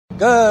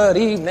Good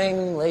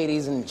evening,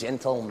 ladies and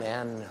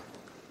gentlemen.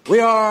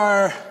 We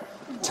are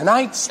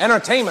tonight's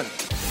entertainment.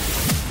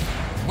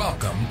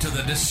 Welcome to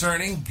the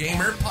Discerning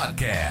Gamer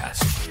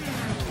Podcast,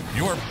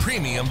 your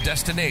premium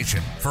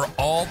destination for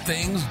all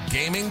things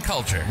gaming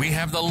culture. We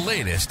have the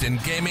latest in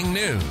gaming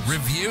news,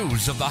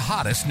 reviews of the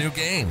hottest new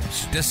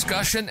games,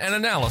 discussion and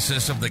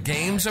analysis of the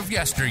games of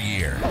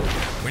yesteryear.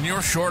 When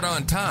you're short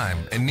on time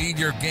and need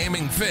your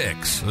gaming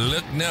fix,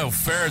 look no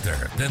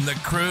further than the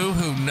crew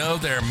who know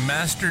their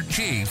Master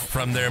Chief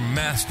from their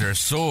Master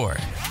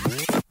Sword.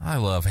 I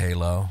love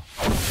Halo.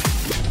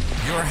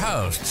 Your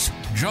hosts,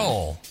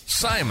 Joel,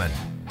 Simon,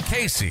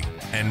 Casey,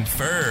 and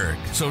Ferg.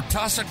 So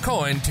toss a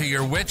coin to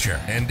your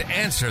Witcher and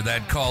answer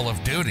that Call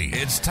of Duty.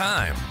 It's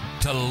time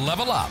to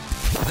level up.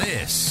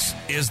 This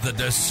is the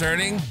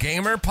Discerning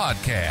Gamer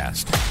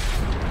Podcast.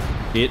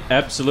 It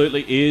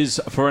absolutely is.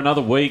 For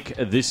another week,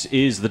 this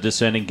is the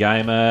Discerning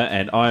Gamer,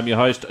 and I am your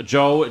host,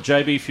 Joel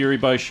JB Fury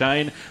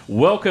Beauchene.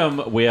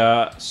 Welcome. We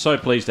are so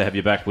pleased to have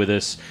you back with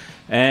us.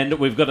 And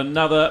we've got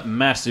another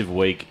massive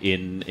week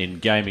in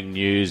gaming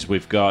news.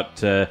 We've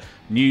got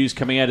news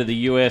coming out of the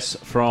US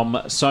from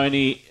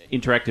Sony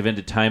Interactive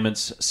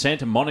Entertainment's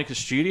Santa Monica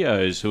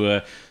Studios, who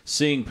are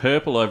seeing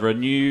purple over a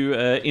new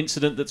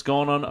incident that's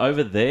gone on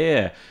over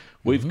there.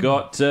 We've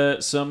got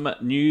some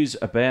news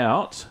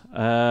about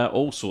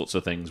all sorts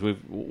of things.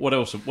 What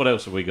else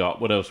have we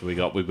got?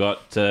 We've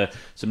got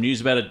some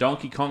news about a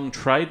Donkey Kong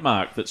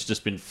trademark that's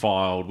just been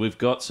filed. We've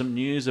got some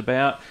news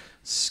about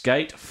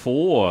Skate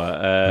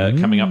 4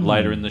 coming up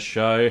later in the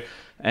show,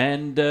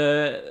 and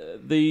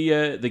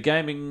the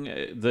gaming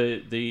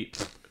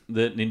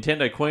the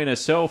Nintendo Queen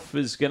herself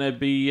is going to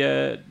be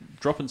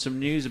dropping some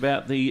news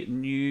about the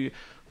new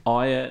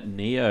Aya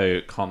Neo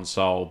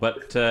console.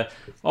 But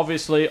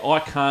obviously, I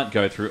can't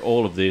go through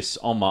all of this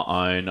on my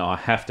own. I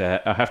have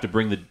to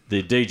bring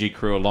the DG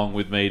crew along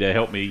with me to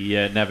help me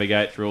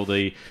navigate through all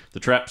the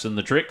traps and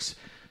the tricks.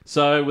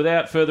 So,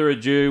 without further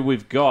ado,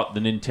 we've got the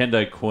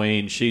Nintendo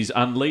Queen. She's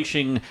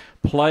unleashing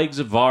plagues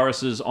of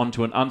viruses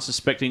onto an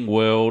unsuspecting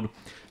world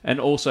and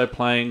also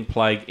playing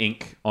Plague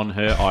Inc. on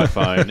her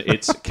iPhone.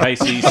 It's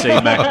Casey C.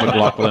 Mac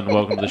McLaughlin.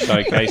 Welcome to the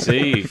show,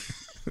 Casey.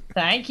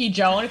 Thank you,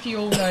 Joel. And if you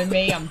all know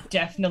me, I'm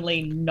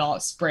definitely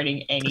not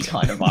spreading any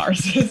kind of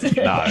viruses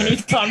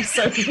anytime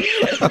soon.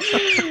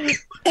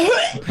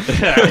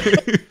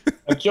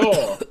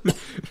 Sure.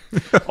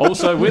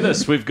 Also with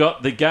us, we've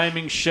got the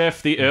gaming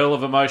chef, the Earl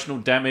of Emotional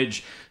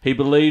Damage. He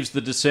believes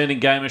the Discerning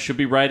Gamer should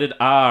be rated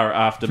R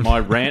after my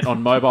rant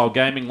on mobile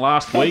gaming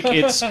last week.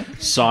 It's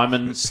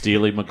Simon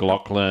Steely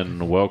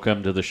McLaughlin.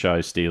 Welcome to the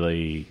show,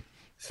 Steely.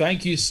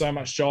 Thank you so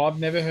much, Joel. I've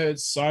never heard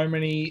so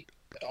many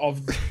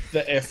of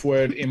the F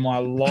word in my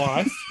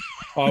life.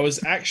 I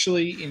was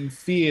actually in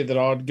fear that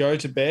I'd go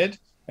to bed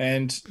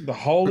and the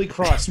Holy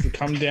Christ would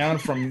come down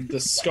from the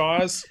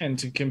skies and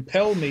to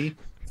compel me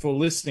for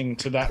listening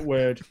to that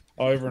word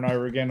over and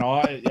over again.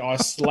 I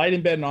laid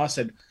in bed and I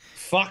said,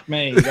 fuck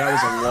me, that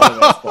was a lot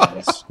of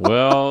F-bombs.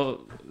 Well,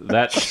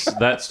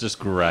 that's just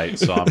great,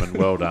 Simon.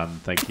 Well done.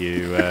 Thank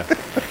you.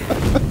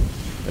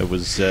 It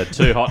was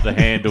too hot to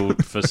handle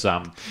for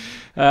some.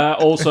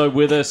 Also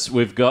with us,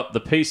 we've got the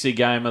PC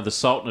gamer, the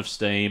Sultan of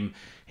Steam.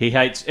 He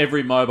hates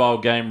every mobile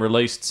game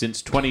released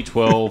since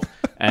 2012,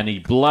 and he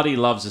bloody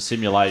loves a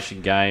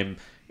simulation game.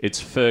 It's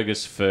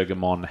Fergus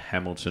Fergamon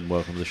Hamilton.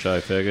 Welcome to the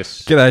show,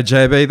 Fergus. G'day,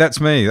 JB. That's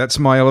me. That's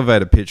my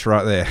elevator pitch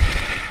right there.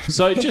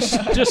 So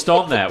just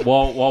on that,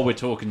 while we're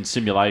talking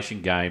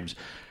simulation games,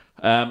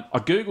 I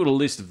Googled a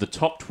list of the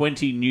top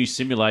 20 new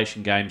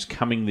simulation games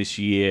coming this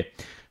year,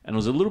 and I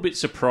was a little bit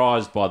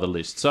surprised by the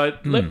list. So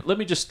let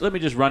me just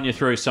run you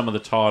through some of the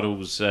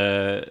titles,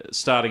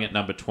 starting at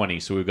number 20.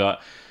 So we've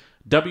got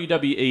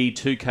WWE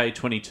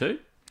 2K22.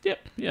 Yep,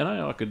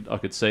 I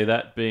could see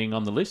that being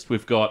on the list.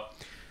 We've got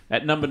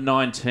at number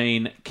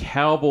 19,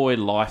 Cowboy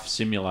Life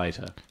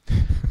Simulator.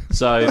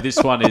 So this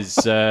one is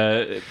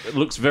it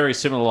looks very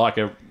similar like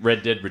a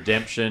Red Dead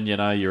Redemption. You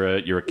know,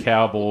 you're a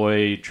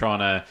cowboy trying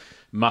to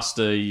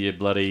muster your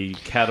bloody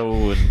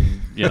cattle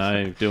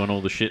and doing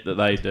all the shit that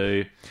they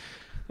do.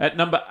 At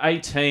number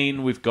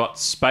 18, we've got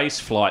Space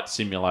Flight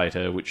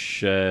Simulator,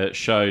 which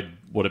showed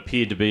what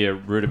appeared to be a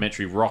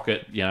rudimentary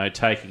rocket,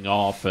 taking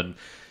off and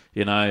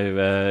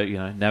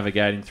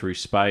navigating through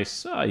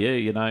space. Oh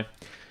yeah,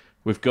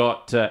 We've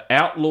got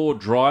Outlaw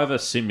Driver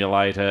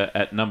Simulator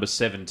at number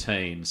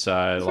 17.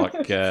 So, like,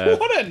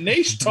 what a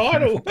niche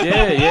title!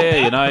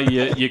 Yeah.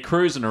 You're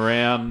cruising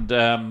around,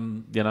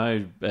 breaking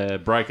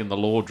the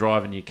law,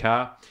 driving your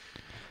car.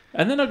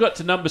 And then I got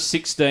to number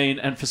 16,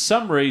 and for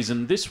some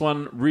reason, this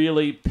one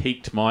really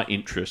piqued my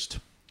interest.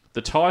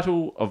 The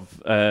title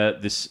of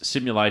this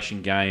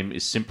simulation game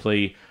is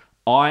simply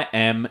 "I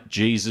Am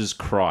Jesus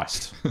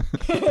Christ."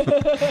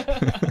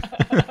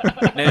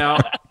 Now,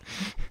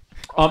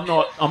 I'm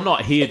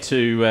not here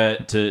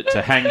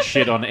to hang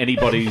shit on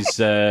anybody's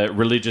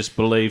religious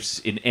beliefs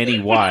in any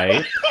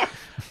way,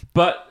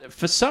 but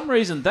for some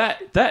reason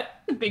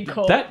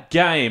that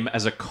game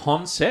as a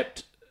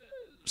concept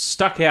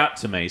stuck out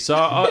to me. So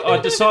I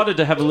decided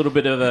to have a little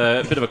bit of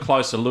a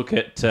closer look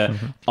at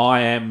I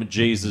Am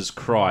Jesus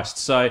Christ.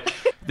 So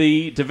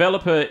the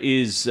developer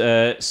is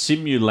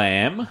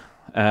Simulam.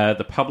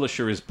 The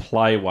publisher is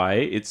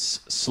Playway. It's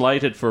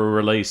slated for a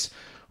release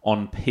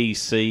on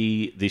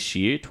PC this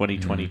year,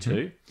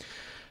 2022.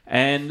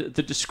 And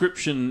the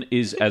description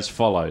is as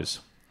follows.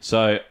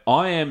 So,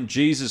 I Am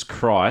Jesus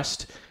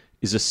Christ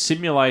is a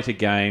simulator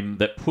game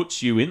that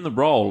puts you in the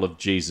role of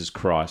Jesus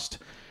Christ.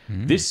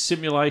 This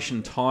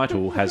simulation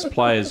title has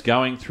players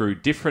going through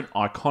different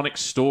iconic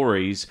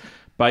stories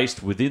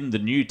based within the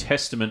New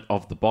Testament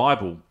of the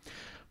Bible.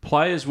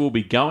 Players will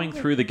be going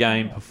through the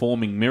game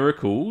performing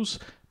miracles,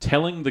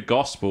 telling the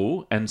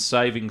gospel, and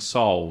saving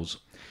souls.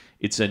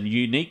 It's a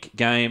unique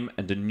game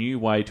and a new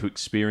way to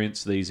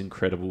experience these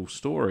incredible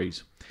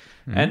stories.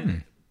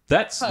 And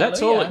that's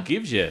all it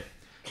gives you.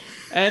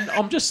 And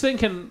I'm just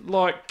thinking,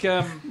 like,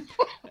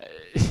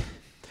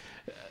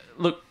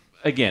 look,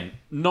 again,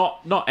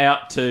 not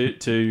out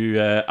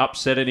to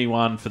upset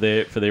anyone for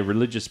their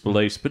religious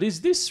beliefs, but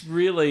is this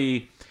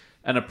really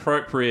an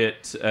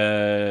appropriate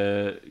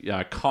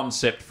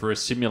concept for a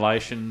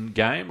simulation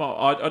game?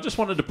 I just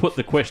wanted to put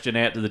the question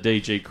out to the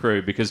DG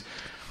crew, because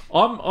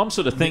I'm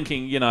sort of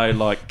thinking,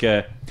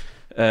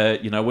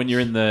 when you're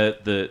in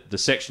the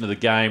section of the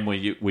game where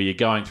you're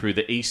going through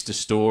the Easter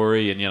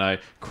story and,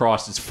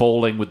 Christ is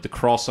falling with the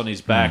cross on his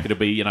back, it'll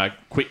be,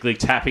 quickly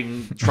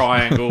tapping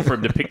triangle for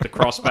him to pick the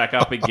cross back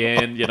up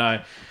again,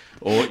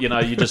 or,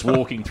 you're just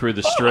walking through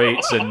the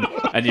streets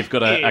and you've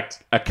got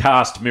a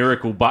cast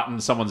miracle button.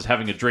 Someone's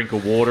having a drink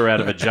of water out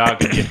of a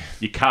jug and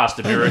you cast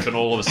a miracle and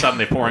all of a sudden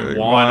they're pouring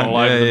wine all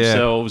over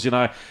themselves,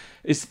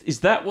 Is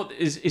that what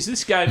is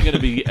this game going to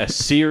be a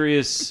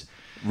serious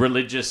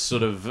religious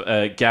sort of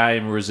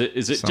game, or is it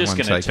just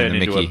going to turn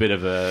into a bit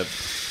of a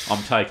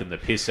I'm taking the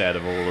piss out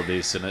of all of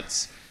this, and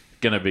it's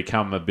going to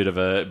become a bit of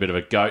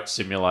a goat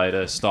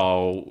simulator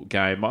style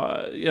game?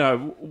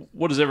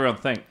 What does everyone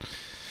think?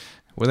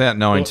 Without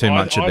knowing too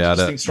much about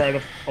it, think straight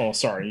off. Oh,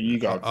 sorry, you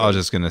go. I was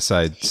just going to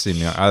say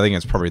simulator. I think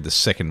it's probably the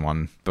second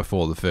one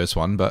before the first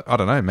one, but I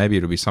don't know. Maybe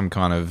it'll be some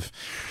kind of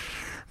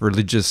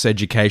religious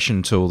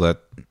education tool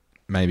that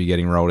may be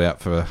getting rolled out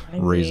for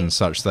reasons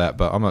such that.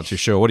 But I'm not too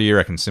sure. What do you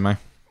reckon, Simo?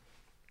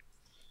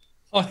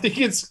 I think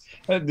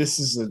this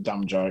is a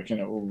dumb joke,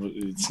 and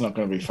it's not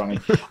going to be funny.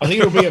 I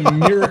think it'll be a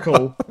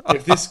miracle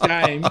if this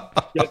game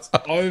gets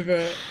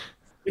over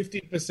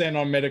 50%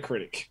 on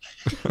Metacritic.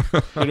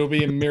 It'll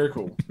be a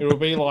miracle. It'll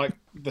be like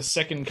the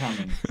second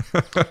coming.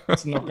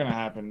 It's not going to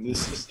happen.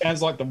 This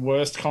sounds like the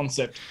worst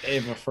concept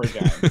ever for a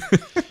game.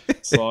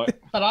 It's like,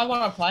 but I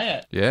want to play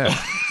it. Yeah.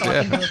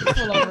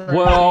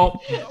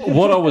 Well,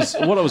 what I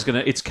was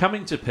gonna, it's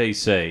coming to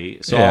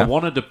PC, so I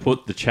wanted to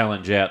put the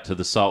challenge out to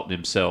the Sultan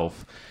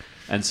himself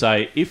and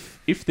say,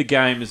 if the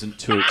game isn't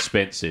too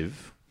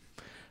expensive,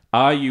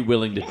 are you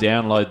willing to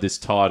download this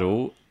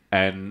title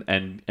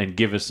and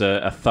give us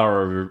a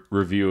thorough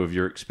review of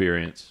your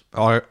experience?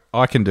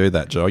 I can do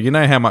that, Joel. You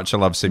know how much I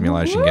love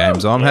simulation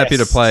games. I'm happy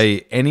to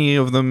play any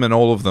of them and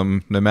all of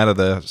them, no matter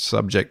the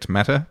subject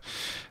matter,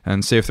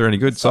 and see if they're any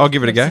good. So I'll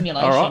give it a go.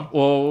 All right.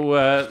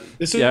 Well,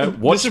 this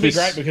would be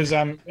great because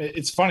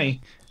it's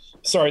funny.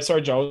 Sorry,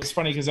 Joel. It's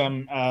funny because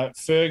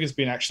Ferg has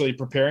been actually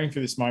preparing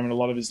for this moment a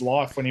lot of his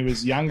life. When he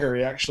was younger,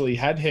 he actually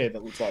had hair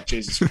that looked like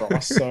Jesus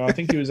Christ. So I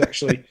think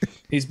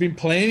he's been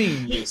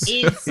planning this.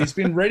 He's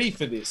been ready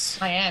for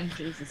this. I am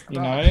Jesus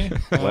Christ.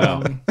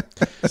 Wow.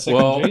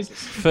 Jesus.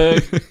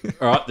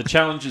 Ferg. All right, the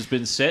challenge has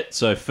been set.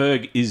 So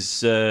Ferg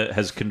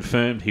has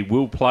confirmed he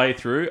will play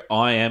through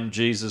I Am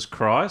Jesus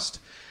Christ.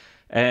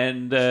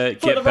 And get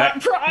the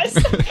back right price.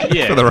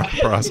 Yeah, for the right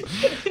price.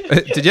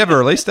 Did you have a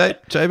release date,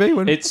 JB?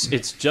 When? It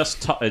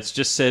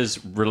just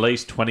says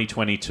release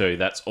 2022.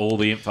 That's all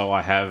the info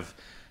I have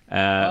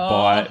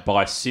by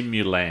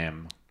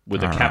Simulam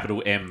with a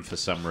capital M for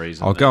some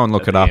reason. I'll go and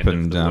look it up,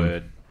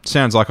 and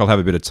sounds like I'll have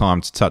a bit of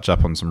time to touch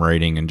up on some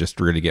reading and just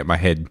really get my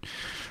head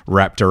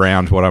wrapped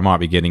around what I might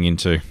be getting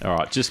into. All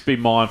right, just be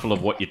mindful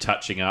of what you're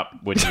touching up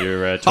when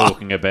you're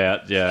talking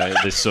about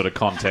this sort of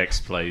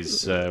context,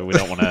 please. We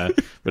don't want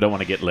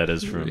to get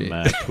letters from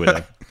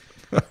Twitter.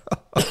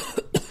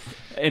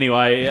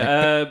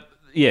 Anyway,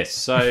 yes.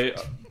 So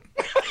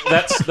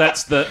that's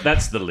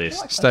the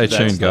list. Stay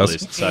tuned,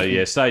 guys. So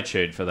yeah, stay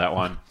tuned for that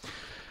one.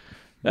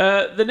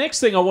 The next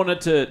thing I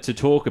wanted to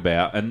talk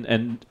about,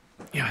 and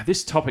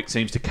this topic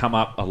seems to come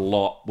up a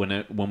lot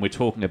when we're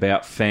talking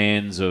about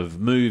fans of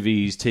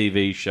movies,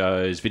 TV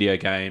shows, video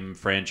game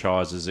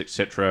franchises,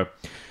 etc.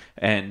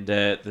 And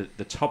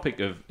the topic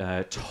of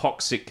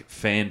toxic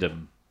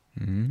fandom.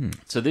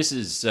 So this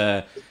is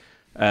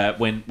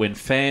when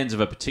fans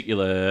of a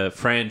particular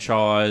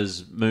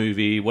franchise,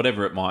 movie,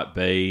 whatever it might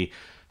be,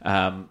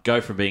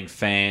 go from being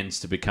fans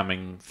to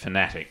becoming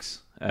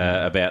fanatics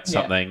about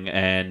something.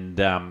 And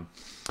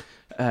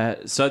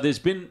so there's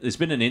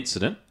been an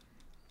incident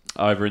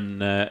over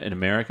in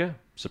America.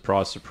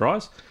 Surprise,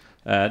 surprise.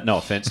 No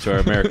offense to our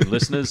American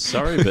listeners,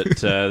 sorry, but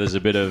there's a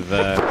bit of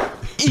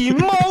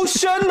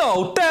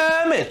emotional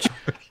damage.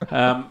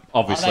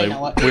 Obviously,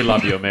 know it. we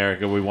love you,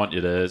 America. We want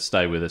you to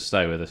stay with us.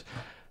 Stay with us.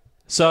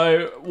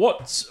 So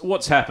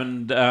what's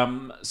happened?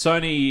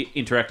 Sony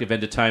Interactive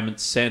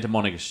Entertainment's Santa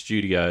Monica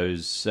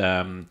Studios.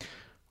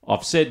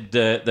 I've said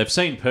they've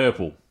seen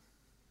purple.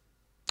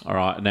 All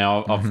right.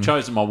 Now I've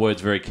chosen my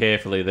words very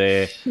carefully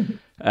there.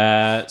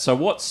 So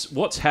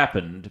what's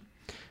happened?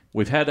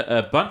 We've had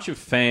a bunch of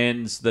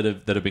fans that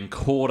have been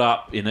caught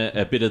up in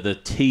a bit of the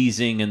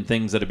teasing and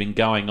things that have been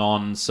going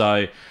on.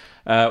 So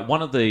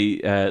one of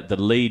the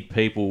lead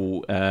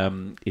people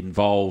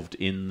involved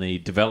in the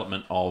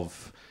development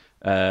of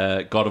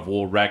God of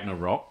War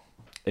Ragnarok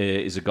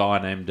is a guy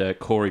named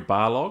Corey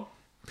Barlog.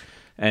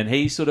 And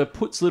he sort of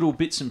puts little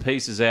bits and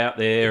pieces out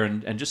there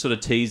and just sort of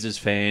teases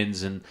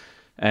fans.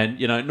 And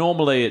you know,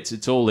 normally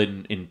it's all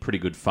in pretty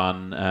good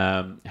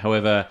fun.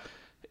 However,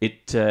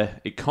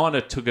 it kind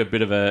of took a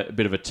bit of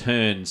a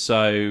turn.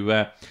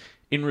 So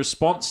in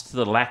response to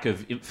the lack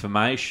of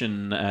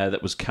information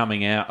that was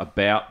coming out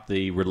about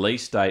the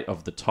release date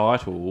of the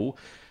title,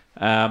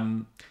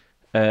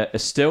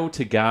 Estelle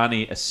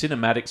Tagani, a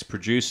cinematics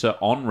producer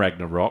on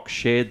Ragnarok,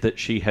 shared that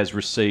she has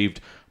received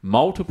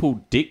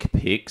multiple dick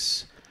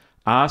pics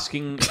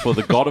asking for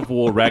the God of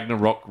War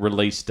Ragnarok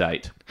release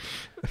date.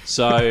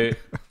 So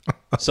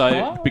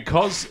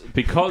because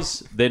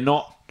they're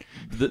not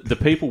the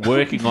people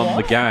working on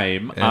the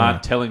game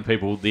aren't telling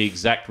people the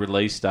exact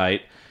release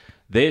date,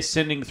 they're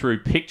sending through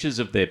pictures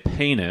of their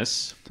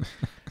penis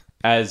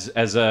as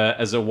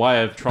a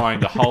way of trying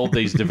to hold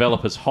these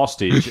developers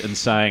hostage and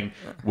saying,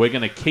 we're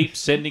going to keep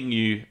sending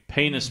you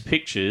penis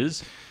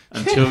pictures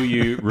until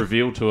you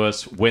reveal to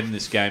us when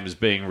this game is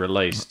being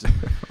released.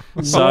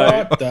 So,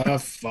 what the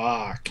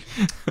fuck?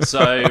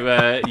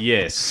 So,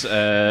 yes,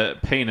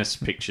 penis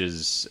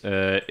pictures.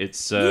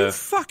 It's You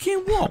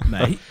fucking what,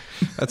 mate?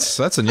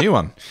 That's a new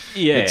one.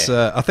 Yeah. It's,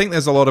 I think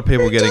there's a lot of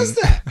people getting.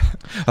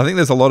 I think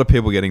there's a lot of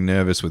people getting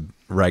nervous with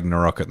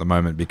Ragnarok at the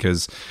moment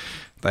because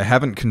they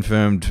haven't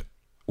confirmed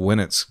when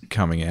it's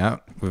coming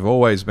out. We've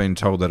always been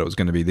told that it was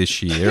going to be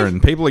this year,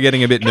 and people are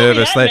getting a bit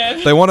nervous.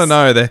 They want to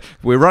know that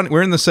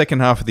we're in the second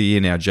half of the year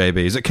now. JB,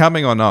 is it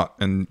coming or not?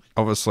 And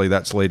obviously,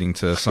 that's leading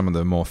to some of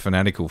the more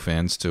fanatical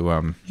fans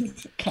to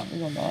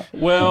Coming or not.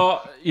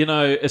 Well, you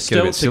know,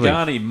 Estelle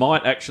Tagani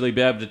might actually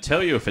be able to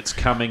tell you if it's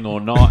coming or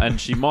not, and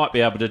she might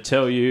be able to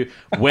tell you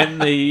when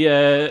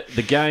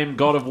the game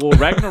God of War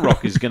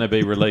Ragnarok is going to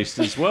be released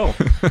as well.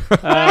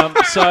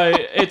 So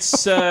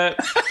it's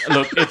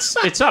look,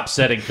 it's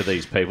upsetting for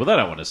these people. They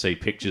don't want to see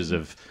pictures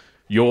of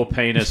your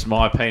penis,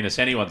 my penis,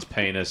 anyone's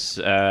penis.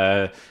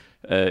 When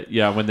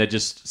they're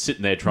just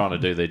sitting there trying to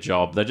do their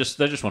job, they just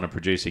want to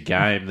produce a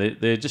game.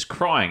 They're just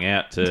crying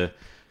out to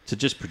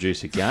just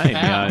produce a game. You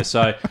know?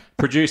 So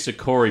producer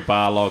Corey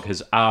Barlog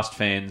has asked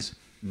fans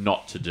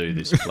not to do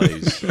this,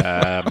 please.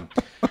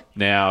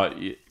 Now,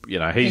 you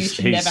know,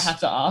 he's never have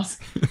to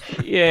ask.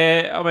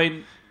 Yeah, I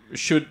mean,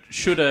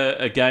 should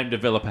a game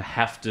developer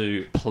have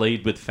to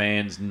plead with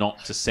fans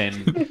not to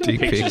send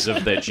pictures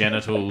of their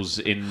genitals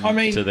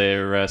to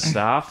their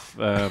staff?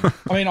 I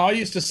mean, I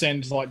used to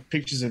send like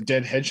pictures of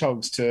dead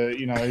hedgehogs to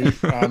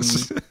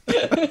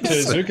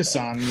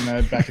Zuka-san,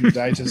 back in the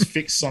day to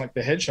fix Sonic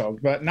the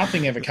Hedgehog, but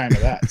nothing ever came of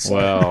that. So.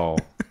 Well,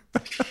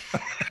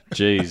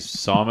 geez,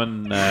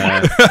 Simon.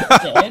 Dead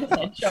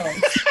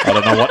hedgehogs. I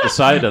don't know what to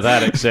say to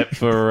that except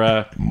for.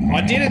 I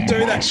didn't do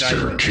that,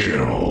 Monster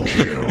kill.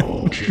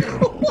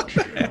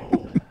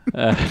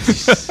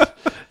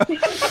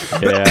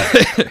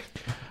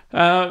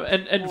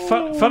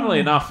 Funnily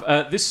enough,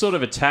 this sort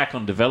of attack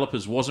on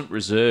developers wasn't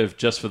reserved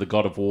just for the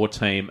God of War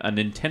team. A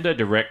Nintendo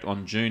Direct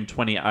on June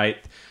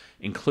 28th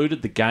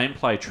included the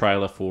gameplay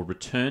trailer for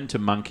Return to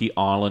Monkey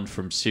Island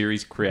from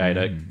series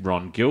creator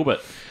Ron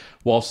Gilbert.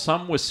 While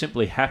some were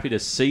simply happy to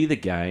see the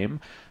game,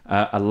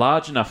 a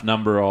large enough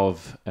number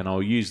of, and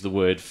I'll use the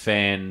word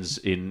fans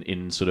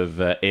in sort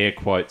of air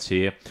quotes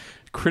here,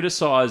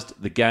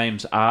 criticised the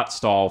game's art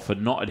style for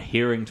not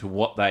adhering to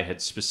what they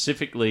had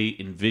specifically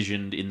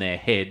envisioned in their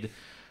head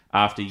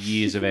after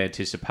years of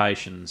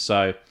anticipation.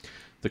 So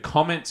the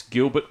comments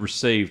Gilbert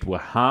received were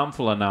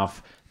harmful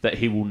enough that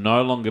he will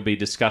no longer be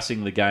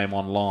discussing the game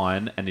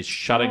online and is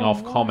shutting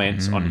off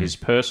comments on his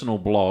personal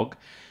blog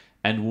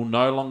and will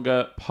no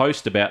longer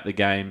post about the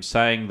game,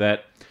 saying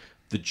that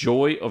the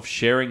joy of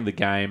sharing the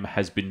game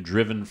has been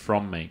driven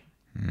from me.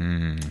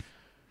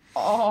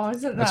 Oh,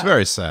 isn't that... That's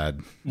very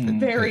sad.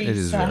 Very It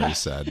is sad. very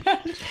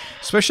sad.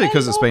 Especially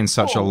because it's been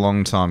such a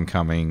long time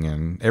coming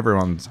and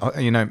everyone's,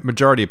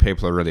 majority of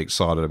people are really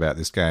excited about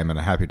this game and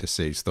are happy to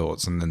see his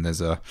thoughts. And then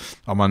there's a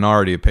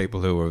minority of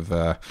people who have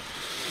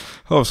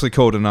obviously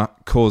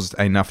caused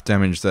enough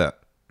damage that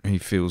he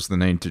feels the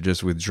need to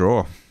just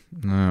withdraw.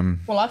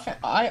 Well,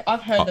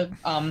 I've heard the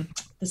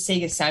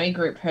Sega Sammy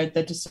group heard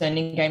the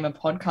Discerning Gamer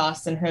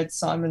podcast and heard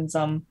Simon's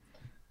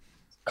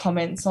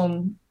comments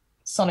on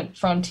Sonic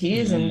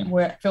Frontiers and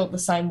felt the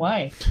same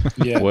way.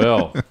 Yeah.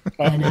 Well,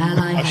 An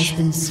ally has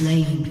been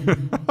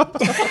slain.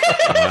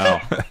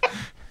 wow.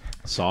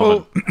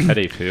 Simon, how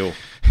do you feel?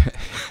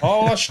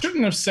 Oh, I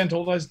shouldn't have sent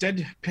all those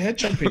dead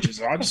hedgehog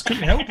pictures. I just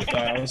couldn't help it,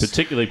 though.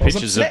 Particularly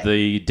pictures of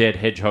the dead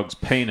hedgehog's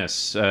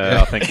penis,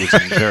 I think was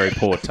in very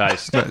poor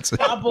taste,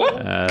 Double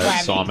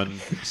whammy. Simon.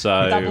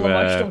 So, Double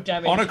emotional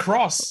damage. on a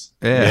cross.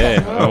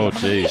 yeah. Oh,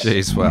 jeez.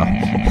 Jeez, well.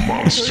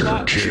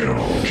 Monster kill.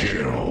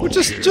 Well,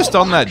 just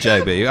on that,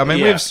 JB. I mean,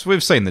 Yeah.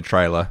 we've seen the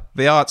trailer.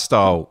 The art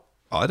style,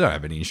 I don't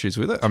have any issues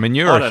with it. I mean,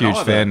 you're I a don't huge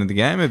either. fan of the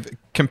game.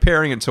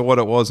 Comparing it to what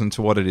it was and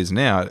to what it is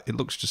now, it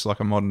looks just like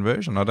a modern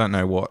version. I don't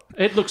know what.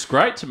 It looks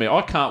great to me.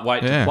 I can't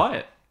wait to Yeah. play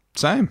it.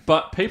 Same.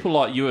 But people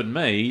like you and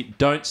me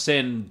don't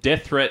send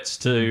death threats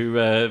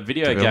to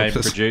video game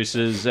Developers.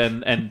 producers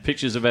and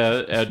pictures of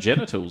our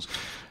genitals.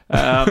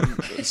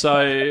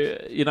 So,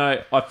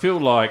 I feel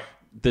like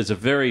there's a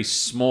very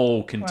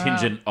small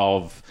contingent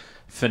of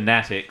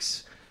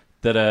fanatics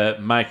that are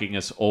making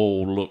us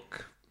all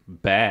look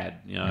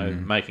bad,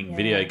 making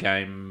video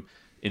game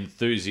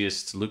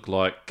enthusiasts look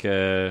like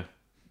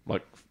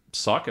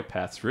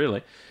psychopaths,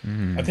 really.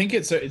 I think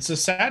it's a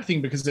sad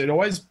thing because it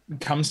always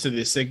comes to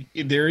this.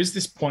 There is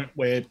this point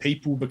where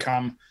people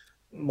become,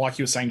 like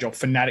you were saying, Joel,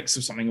 fanatics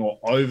of something or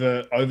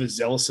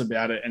overzealous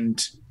about it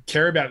and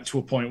care about it to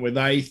a point where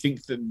they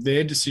think that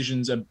their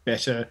decisions are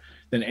better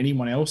than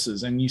anyone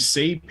else's. And you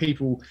see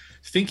people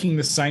thinking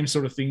the same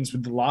sort of things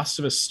with the Last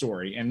of Us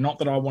story. And not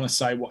that I want to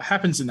say what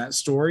happens in that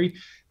story,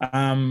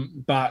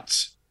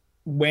 but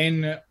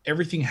when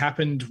everything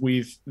happened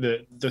with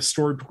the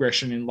story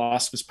progression in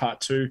Last of Us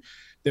Part 2,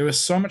 there was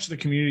so much of the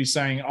community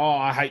saying, oh,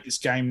 I hate this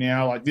game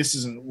now. Like, this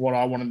isn't what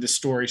I wanted this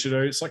story to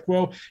do. It's like,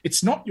 well,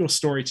 it's not your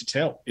story to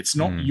tell. It's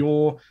not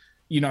your,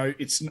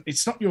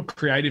 it's not your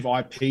creative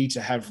IP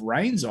to have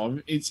reins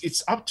of.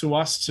 It's up to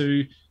us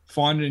to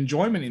find an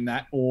enjoyment in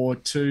that or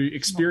to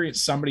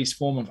experience somebody's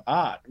form of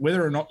art.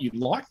 Whether or not you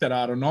like that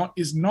art or not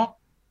is not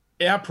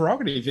our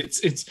prerogative.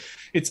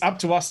 It's up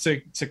to us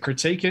to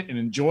critique it and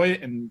enjoy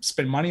it and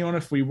spend money on it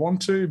if we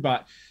want to,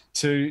 but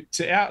to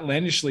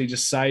outlandishly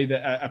just say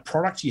that a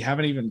product you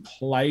haven't even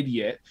played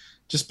yet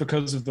just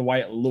because of the way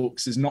it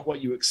looks is not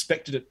what you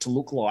expected it to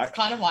look like. It's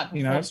kind of like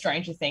before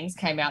Stranger Things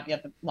came out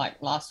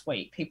last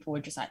week, people were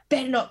just like,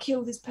 better not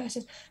kill this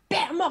person.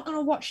 I'm not going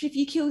to watch it if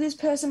you kill this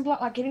person.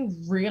 Like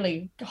getting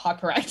really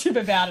hyperactive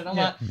about it. I'm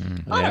like,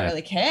 I don't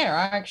really care.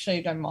 I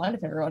actually don't mind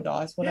if everyone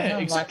dies. Whatever. Yeah,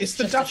 exactly. Like, it's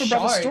the just a Duffer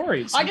Brothers show.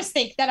 story. I just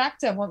think that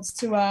actor wants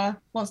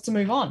to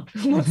move on,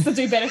 wants to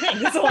do better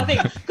things. That's all I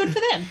think. Good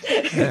for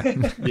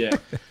them. Yeah.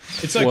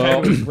 It's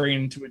okay to agree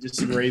and to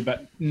disagree,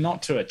 but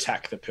not to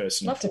attack the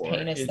person. Not to for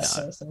penis it.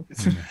 that person.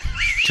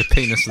 To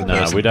penis the No,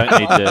 person.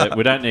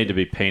 we don't need to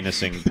be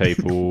penising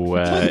people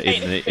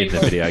in the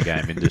video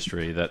game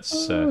industry.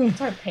 That's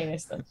Don't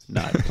penis them.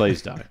 no,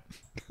 please don't.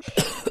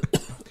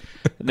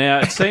 Now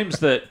it seems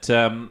that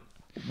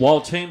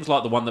while teams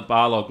like the one that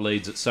Barlog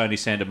leads at Sony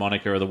Santa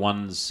Monica are the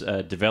ones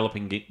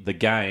developing the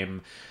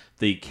game,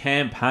 the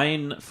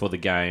campaign for the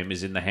game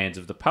is in the hands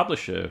of the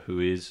publisher, who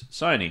is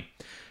Sony.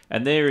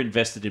 And they're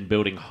invested in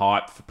building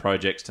hype for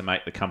projects to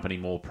make the company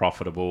more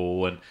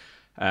profitable. And,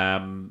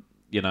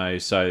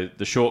 so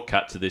the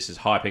shortcut to this is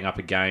hyping up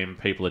a game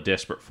people are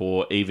desperate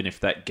for, even if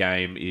that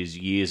game is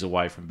years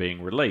away from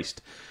being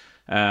released.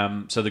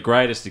 So the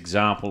greatest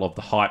example of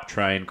the hype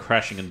train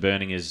crashing and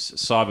burning is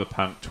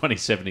Cyberpunk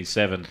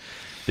 2077,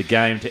 the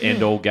game to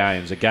end all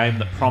games, a game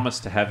that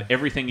promised to have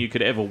everything you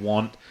could ever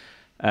want,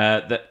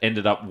 that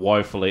ended up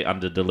woefully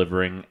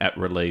under-delivering at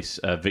release,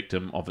 a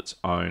victim of its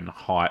own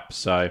hype.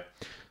 So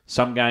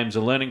some games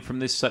are learning from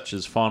this, such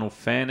as Final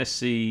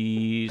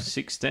Fantasy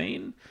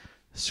 16.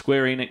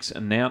 Square Enix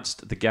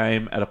announced the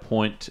game at a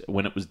point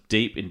when it was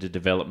deep into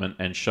development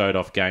and showed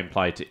off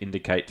gameplay to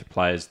indicate to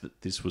players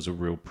that this was a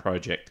real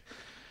project.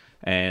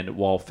 And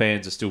while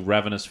fans are still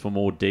ravenous for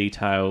more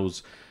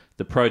details,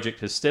 the project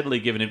has steadily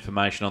given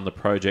information on the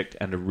project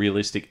and a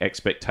realistic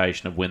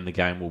expectation of when the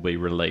game will be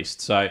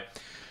released. So,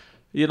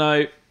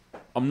 I'm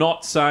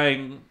not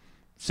saying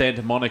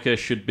Santa Monica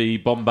should be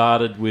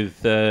bombarded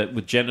with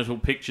genital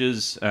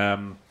pictures,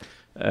 and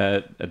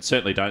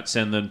certainly don't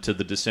send them to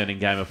the Discerning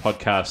Gamer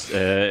podcast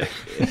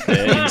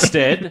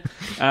instead.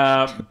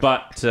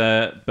 But perhaps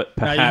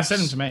No, you can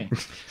send them to me.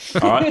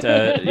 All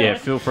right,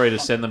 feel free to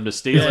send them to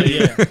Steely.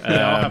 Yeah,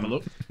 I'll have a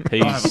look.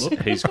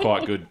 He's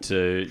quite good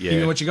to Give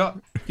me what you got.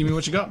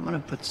 I'm gonna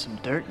put some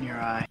dirt in your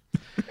eye.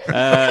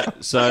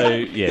 So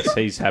yes,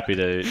 he's happy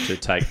to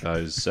take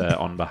those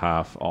on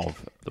behalf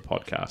of the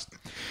podcast.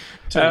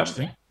 Too much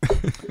thing.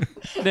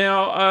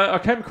 Now, I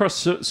came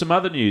across some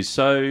other news.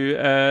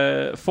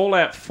 So,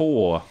 Fallout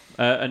 4,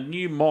 a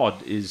new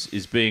mod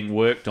is being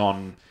worked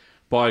on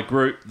by a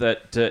group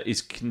that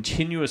is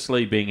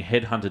continuously being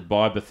headhunted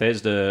by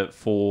Bethesda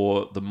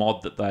for the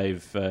mod that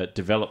they've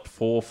developed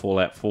for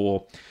Fallout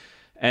 4.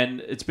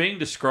 And it's being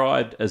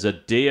described as a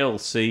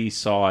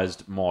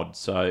DLC-sized mod.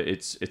 So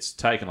it's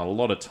taken a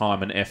lot of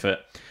time and effort.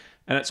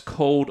 And it's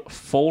called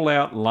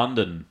Fallout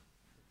London.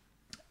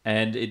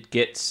 And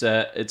it's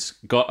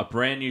got a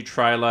brand new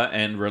trailer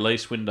and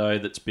release window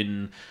that's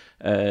been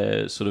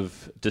sort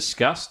of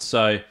discussed.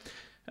 So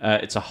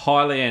it's a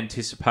highly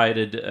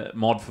anticipated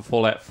mod for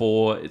Fallout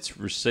 4. It's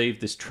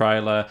received this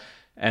trailer,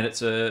 and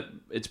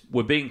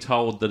we're being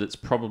told that it's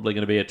probably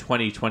going to be a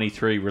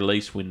 2023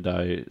 release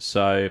window.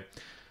 So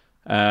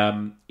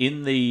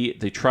in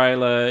the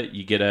trailer,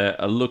 you get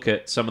a look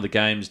at some of the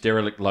game's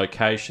derelict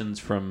locations,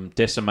 from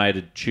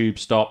decimated tube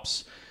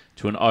stops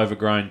to an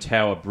overgrown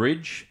tower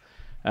bridge.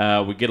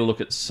 We get a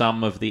look at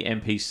some of the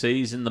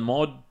NPCs in the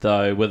mod,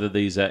 though whether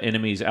these are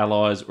enemies,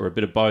 allies, or a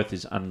bit of both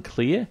is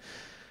unclear.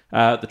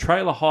 The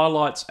trailer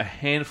highlights a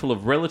handful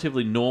of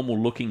relatively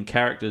normal-looking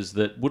characters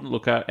that wouldn't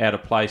look out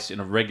of place in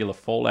a regular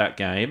Fallout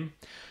game,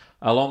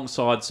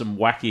 alongside some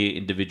wackier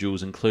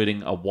individuals,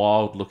 including a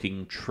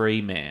wild-looking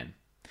tree man.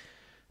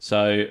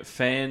 So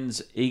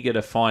fans eager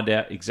to find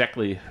out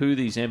exactly who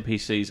these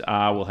NPCs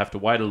are will have to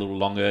wait a little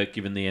longer,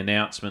 given the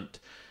announcement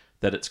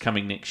that it's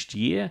coming next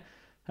year.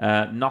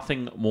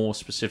 Nothing more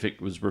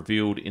specific was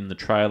revealed in the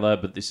trailer,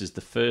 but this is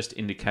the first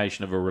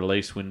indication of a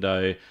release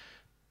window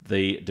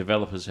the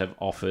developers have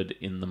offered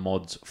in the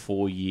mod's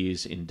 4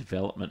 years in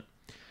development.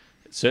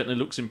 It certainly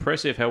looks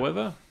impressive,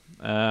 however,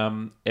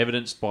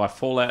 evidenced by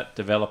Fallout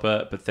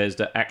developer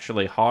Bethesda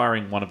actually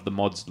hiring one of the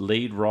mod's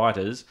lead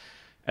writers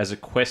as a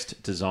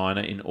quest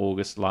designer in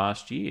August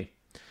last year.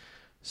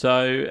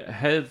 So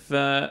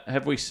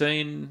have we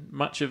seen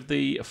much of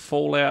the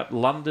Fallout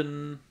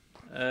London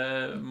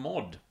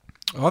mod?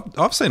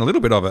 I've seen a little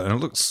bit of it, and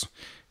it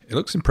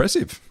looks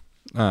impressive.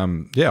 I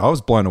was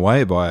blown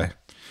away by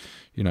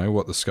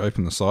what the scope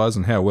and the size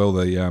and how well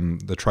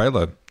the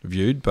trailer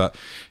viewed. But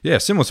yeah,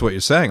 similar to what you're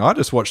saying, I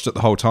just watched it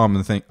the whole time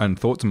and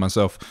thought to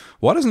myself,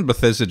 why doesn't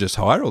Bethesda just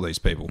hire all these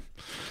people?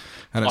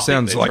 And it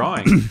sounds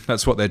like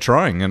that's what they're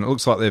trying, and it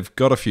looks like they've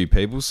got a few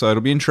people. So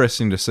it'll be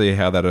interesting to see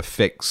how that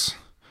affects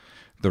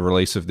the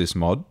release of this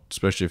mod,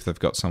 especially if they've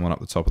got someone up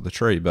the top of the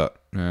tree.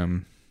 But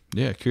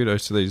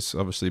kudos to these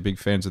obviously big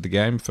fans of the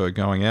game for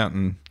going out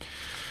and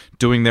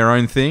doing their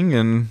own thing.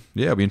 And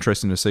yeah, it'll be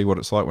interesting to see what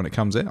it's like when it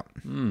comes out.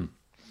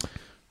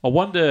 I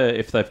wonder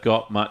if they've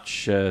got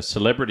much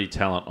celebrity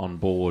talent on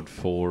board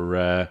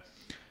for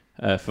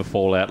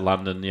Fallout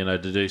London, to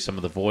do some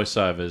of the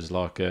voiceovers,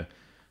 like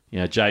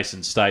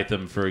Jason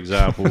Statham, for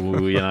example,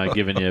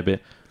 giving you a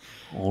bit.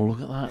 Oh,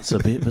 look at that! It's a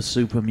bit of a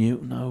super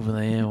mutant over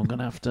there. I'm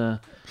gonna have to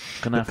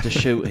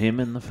shoot him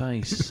in the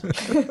face.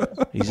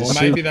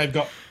 Maybe they've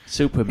got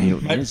super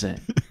mutant, isn't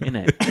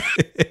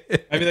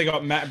it? Maybe they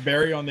got Matt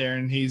Berry on there,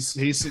 and he's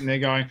sitting there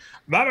going,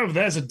 "That over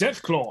there's a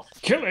death claw.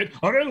 Kill it,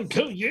 or it'll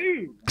kill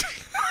you."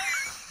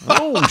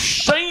 Oh,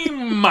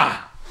 shame!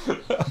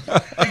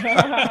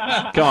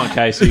 Go on,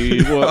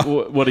 Casey.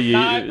 What are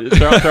you?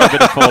 Throw a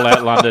bit of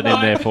Fallout London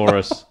in there for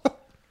us.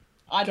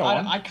 I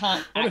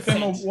can't.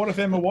 What if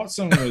Emma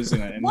Watson was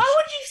in it? Why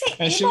would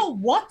you say Emma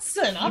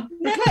Watson? I've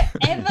never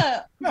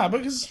ever. No,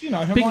 because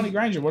Hermione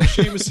Granger. What if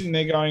she was sitting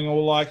there going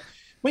all like,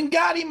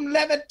 "Wingardium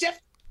Leviosa,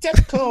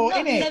 death claw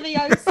in it."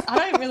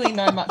 I don't really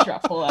know much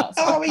about Fallout.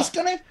 So. Oh, he's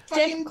gonna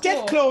fucking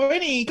death claw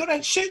in it. He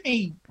gotta shoot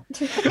me.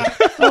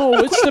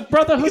 Oh, it's the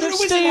Brotherhood of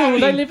Steel.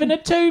 They live in a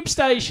tube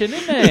station,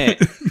 isn't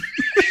it?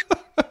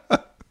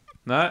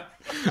 No.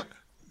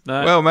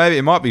 Well, maybe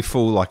it might be a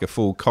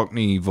full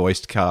Cockney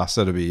voiced cast.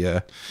 That'd be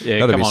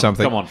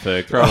something. Come on,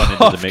 Ferg. Throw one into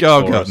the mix.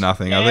 I've got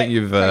nothing. I think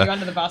you've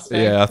under the bus,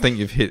 I think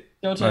you've hit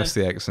most of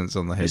the accents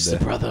on the head. It's there.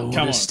 the Brotherhood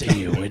of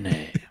Steel, isn't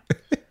it?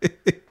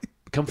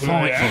 Come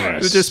fight for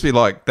us. It'd just be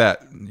like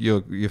that. One of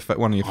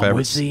your I'm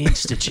favourites. with the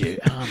Institute,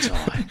 aren't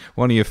I?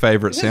 One of your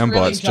favourite sound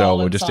bites,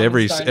 Joel, or just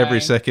every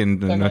Stone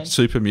second and a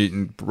super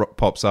mutant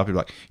pops up. You're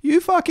like, "You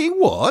fucking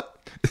what?"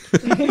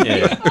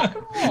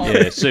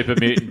 Yeah, super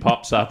mutant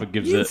pops up and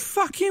gives You it.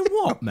 fucking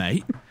what,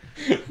 mate?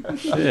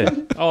 Yeah.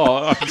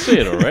 Oh, I can see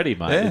it already,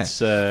 mate. Yeah.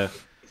 It's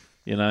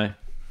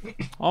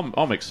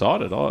I'm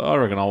excited. I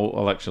reckon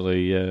I'll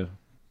actually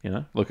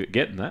look at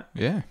getting that.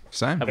 Yeah,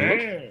 same. Have a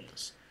look.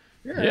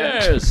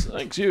 Yes,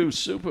 thanks you,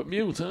 super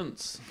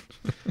mutants.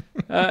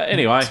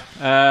 Anyway,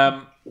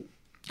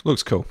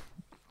 Looks cool.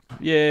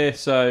 yeah.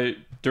 So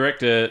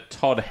director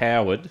Todd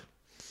Howard.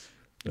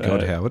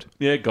 God Howard.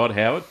 Yeah, God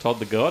Howard, Todd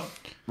the God,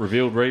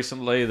 revealed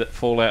recently that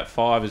Fallout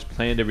 5 is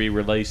planned to be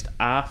released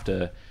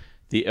after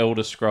The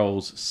Elder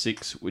Scrolls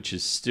 6, which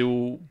is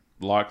still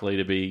likely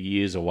to be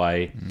years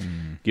away,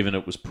 given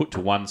it was put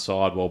to one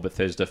side while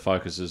Bethesda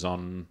focuses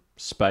on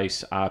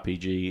space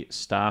RPG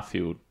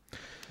Starfield.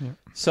 Yeah.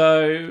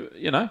 So,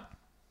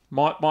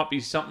 might be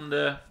something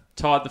to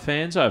tide the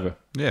fans over.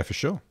 Yeah, for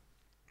sure.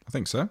 I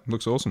think so.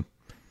 Looks awesome.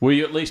 Will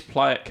you at least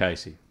play it,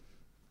 Casey?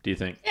 Do you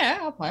think? Yeah,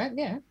 I'll play it.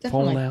 Yeah,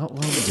 definitely. Fallout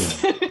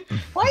London.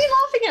 Why are you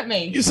laughing at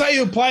me? You say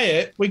you'll play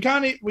it. We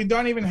don't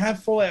even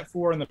have Fallout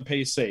 4 on the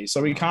PC,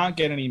 so we can't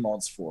get any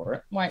mods for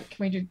it. Wait,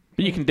 can we do?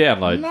 But you can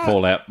download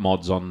Fallout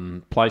mods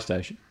on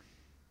PlayStation.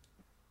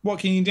 What,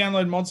 can you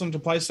download mods onto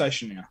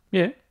PlayStation now?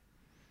 Yeah,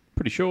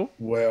 pretty sure.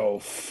 Well,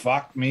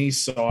 fuck me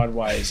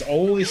sideways.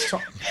 All this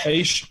time,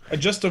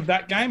 just of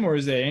that game, or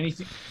is there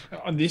anything?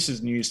 Oh, this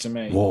is news to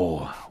me.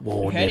 War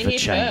never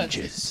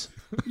changes.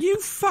 You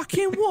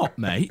fucking what,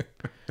 mate?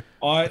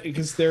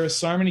 Because there are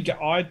so many.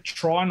 I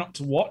try not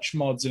to watch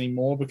mods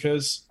anymore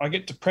because I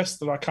get depressed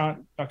that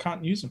I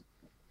can't use them.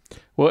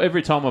 Well,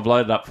 every time I've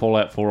loaded up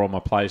Fallout 4 on my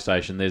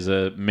PlayStation, there's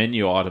a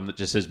menu item that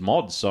just says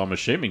mods, so I'm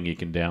assuming you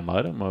can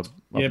download them. I've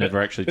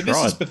never actually tried.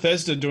 This is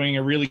Bethesda doing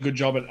a really good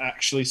job at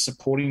actually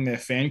supporting their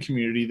fan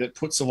community that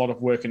puts a lot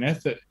of work and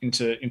effort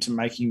into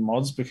making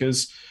mods,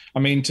 because, I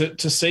mean,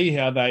 to see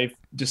how they've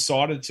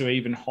decided to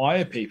even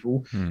hire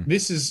people,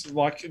 this is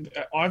like,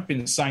 I've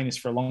been saying this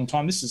for a long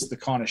time, this is the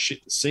kind of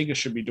shit that Sega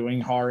should be doing,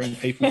 hiring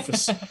people for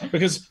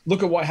because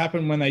look at what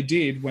happened when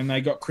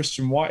they got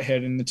Christian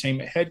Whitehead and the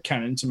team at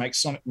Headcanon to make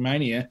Sonic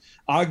Mania,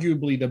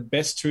 arguably the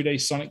best 2D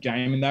Sonic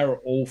game, and they were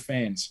all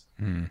fans.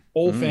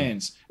 All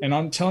fans. And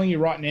I'm telling you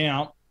right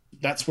now,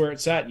 that's where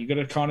it's at. You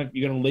got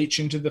to leech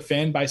into the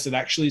fan base that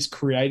actually is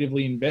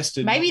creatively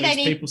invested. Maybe they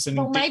need.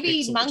 Well,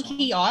 maybe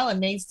Monkey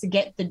Island needs to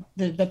get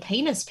the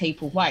penis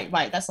people. Wait,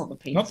 that's not the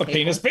penis. Not the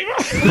people. penis people.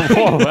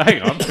 Oh,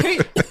 hang on.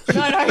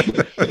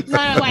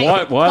 No,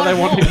 wait. Why are they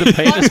wanting the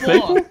penis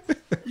people?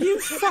 You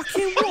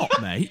fucking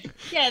what, mate?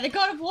 Yeah, the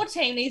God of War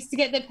team needs to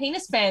get their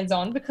penis fans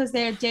on because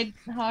they're dead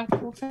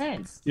hardcore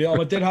fans. Yeah, I'm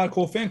a dead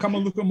hardcore fan. Come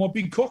and look at my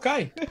big cock,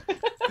 eh?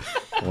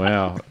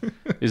 Wow.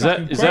 Is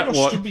that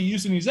what should be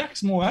using his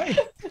axe more, eh?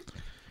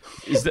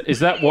 Is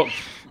that what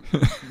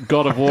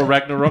God of War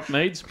Ragnarok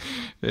needs?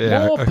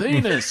 Yeah, more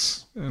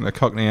penis and a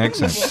Cockney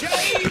accent.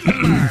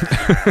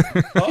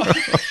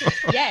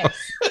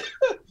 Yes.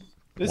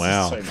 This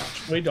Wow. is so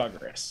much. We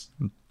digress.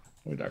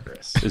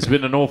 There's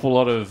been an awful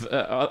lot of...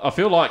 I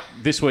feel like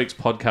this week's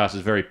podcast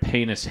is very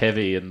penis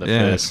heavy in the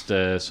first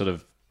sort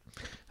of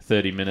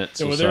 30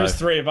 minutes or so. There was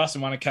three of us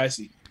and one of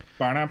Casey.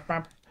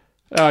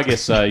 I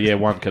guess,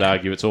 one could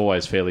argue it's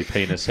always fairly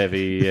penis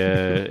heavy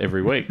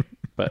every week,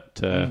 but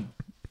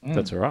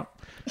that's all right.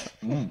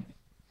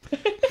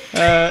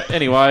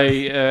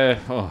 Anyway,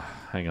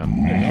 hang on.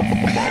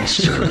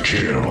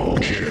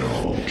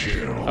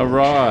 All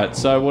right,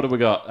 so what have we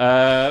got?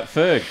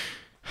 Ferg.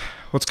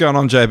 What's going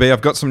on, JB? I've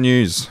got some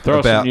news. Throw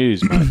us some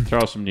news, mate. Throw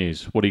us some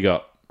news. What do you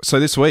got? So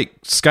this week,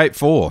 Skate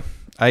 4,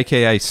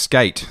 a.k.a.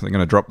 Skate. They're going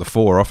to drop the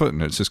 4 off it,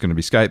 and it's just going to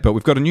be Skate. But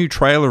we've got a new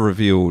trailer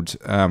revealed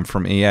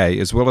from EA,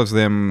 as well as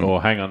them... Oh,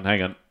 hang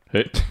on.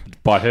 Who?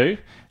 By who?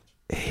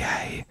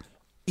 EA.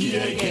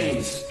 EA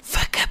Games.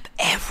 Fuck up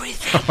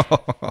everything.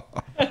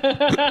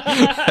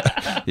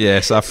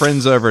 Yes, our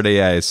friends over at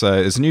EA. So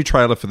there's a new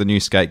trailer for the new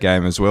Skate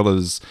game, as well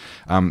as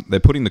they're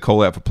putting the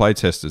call out for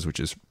playtesters, which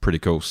is pretty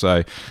cool.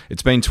 So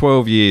it's been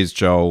 12 years,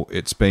 Joel.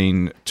 It's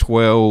been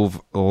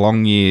 12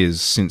 long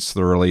years since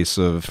the release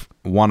of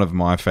one of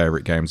my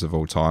favourite games of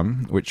all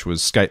time, which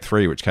was Skate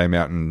 3, which came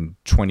out in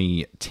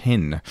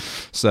 2010.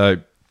 So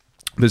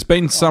there's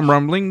been some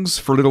rumblings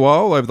for a little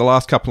while over the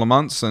last couple of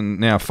months, and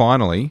now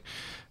finally...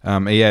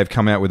 EA have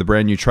come out with a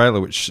brand new trailer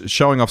which is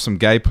showing off some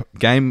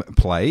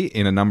gameplay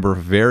in a number of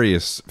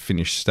various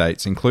finished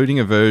states, including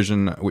a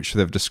version which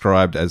they've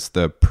described as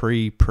the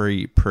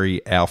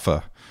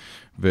pre-alpha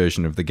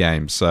version of the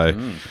game.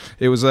 So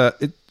it was a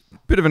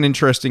bit of an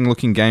interesting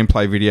looking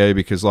gameplay video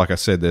because, like I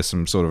said, there's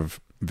some sort of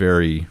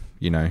very,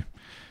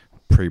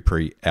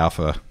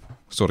 pre-alpha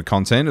sort of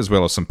content, as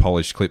well as some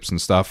polished clips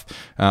and stuff.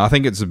 I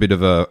think it's a bit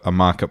of a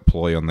market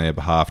ploy on their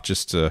behalf,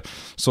 just to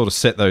sort of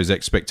set those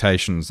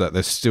expectations that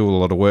there's still a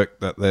lot of work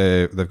that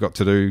they've got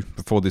to do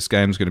before this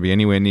game's going to be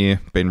anywhere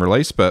near being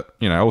released. But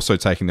also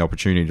taking the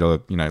opportunity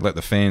to let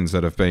the fans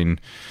that have been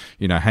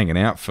hanging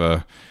out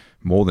for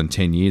more than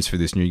 10 years for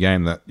this new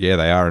game that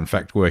they are in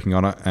fact working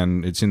on it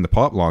and it's in the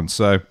pipeline.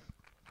 So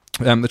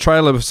the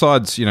trailer,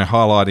 besides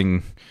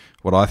highlighting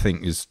what I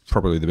think is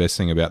probably the best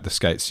thing about the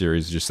Skate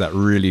series, just that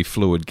really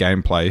fluid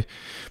gameplay.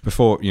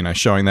 Before,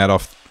 showing that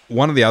off,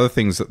 one of the other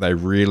things that they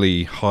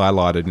really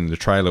highlighted in the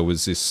trailer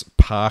was this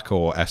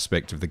parkour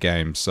aspect of the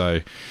game. So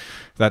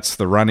that's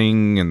the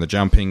running and the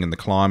jumping and the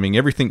climbing,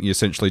 everything you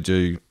essentially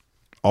do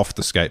off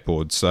the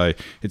skateboard. So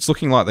it's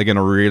looking like they're going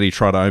to really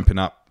try to open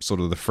up sort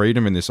of the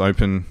freedom in this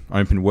open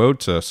world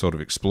to sort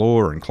of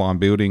explore and climb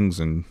buildings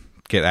and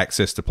get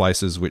access to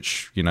places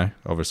which,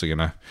 obviously going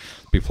to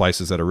be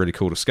places that are really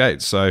cool to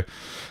skate. So,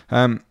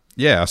 I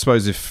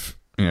suppose if,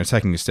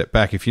 taking a step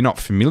back, if you're not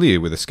familiar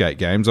with the skate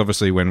games,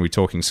 obviously when we're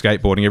talking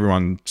skateboarding,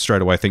 everyone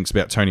straight away thinks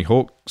about Tony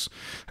Hawk's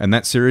and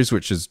that series,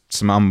 which is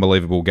some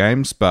unbelievable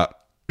games. But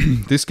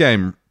this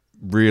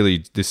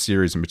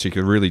series in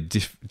particular really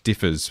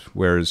differs,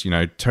 whereas,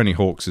 Tony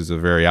Hawk's is a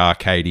very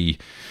arcadey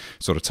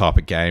sort of type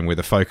of game where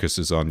the focus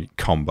is on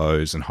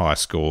combos and high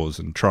scores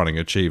and trying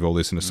to achieve all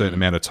this in a certain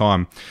amount of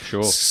time.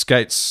 Sure.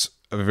 Skate's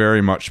a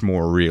very much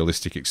more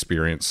realistic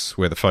experience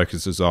where the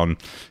focus is on,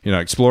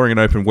 exploring an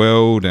open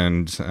world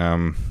and,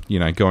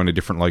 going to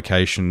different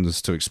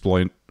locations to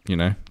exploit,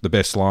 the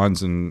best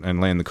lines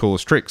and land the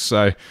coolest tricks.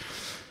 So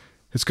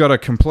it's got a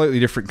completely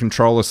different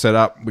controller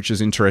setup, which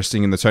is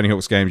interesting. In the Tony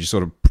Hawk's games, you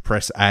sort of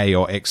press A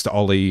or X to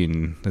ollie,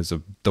 and there's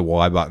the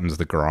Y buttons,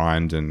 the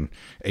grind, and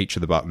each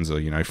of the buttons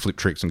are, flip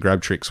tricks and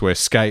grab tricks. Where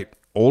Skate,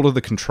 all of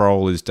the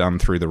control is done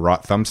through the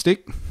right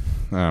thumbstick.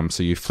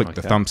 So you flick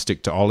the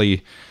thumbstick to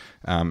ollie,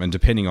 and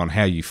depending on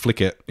how you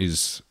flick it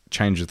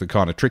changes the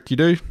kind of trick you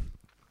do.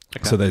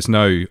 Okay. So there's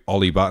no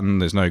ollie button,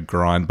 there's no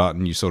grind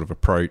button. You sort of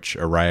approach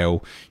a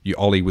rail, you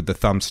ollie with the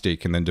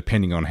thumbstick, and then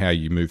depending on how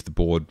you move the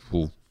board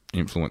will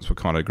influence what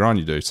kind of grind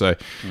you do. So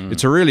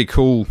it's a really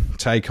cool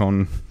take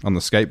on the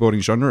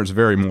skateboarding genre. It's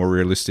very more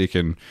realistic,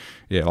 and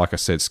yeah, like I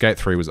said, Skate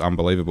 3 was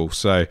unbelievable.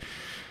 So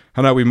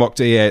I know we mocked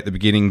EA at the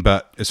beginning,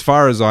 but as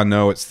far as I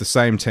know, it's the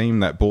same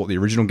team that bought the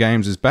original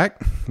games is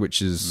back,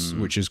 which is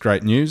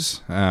great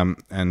news.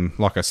 And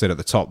like I said at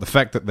the top, the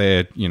fact that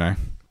they're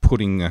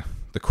putting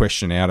the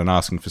question out and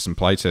asking for some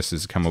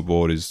playtesters to come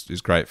aboard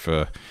is great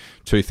for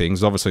two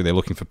things. Obviously, they're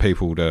looking for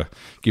people to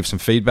give some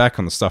feedback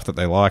on the stuff that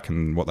they like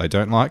and what they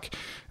don't like.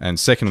 And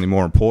secondly,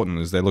 more important,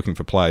 is they're looking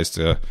for players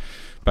to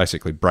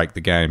basically break the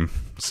game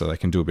so they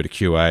can do a bit of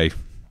QA,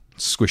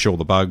 squish all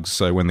the bugs,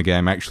 so when the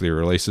game actually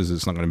releases,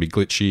 it's not going to be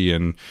glitchy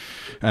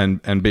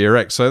and be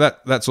erect. So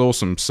that's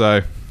awesome.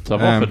 So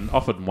I've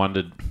often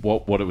wondered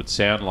what it would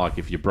sound like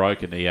if you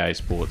broke an EA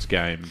Sports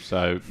game.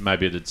 So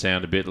maybe it'd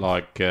sound a bit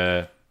like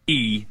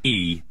E.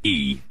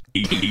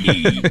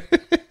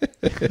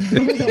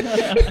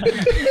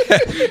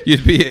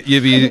 You'd be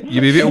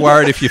a bit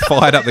worried if you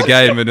fired up the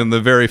game and in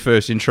the very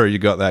first intro you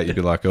got that, you'd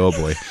be like, oh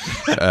boy,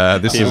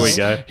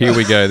 here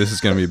we go. This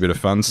is going to be a bit of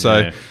fun.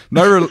 So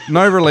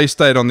no release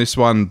date on this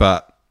one,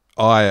 but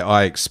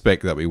I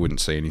expect that we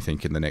wouldn't see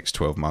anything in the next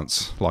 12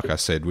 months. Like I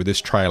said, with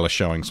this trailer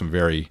showing some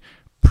very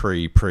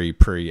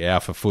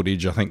pre-alpha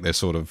footage, I think they're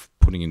sort of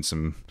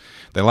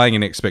they're laying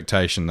an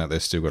expectation that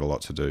they've still got a lot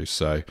to do.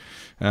 So,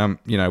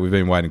 we've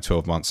been waiting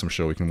 12 months. I'm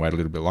sure we can wait a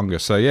little bit longer.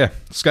 So, yeah,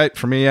 Skate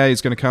from EA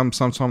is going to come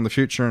sometime in the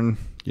future. And,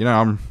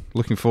 I'm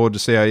looking forward to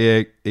see how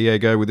EA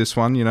go with this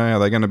one. Are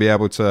they going to be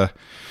able to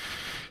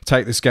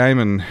take this game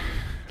and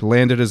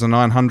land it as a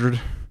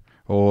 900?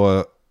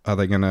 Or are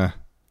they going to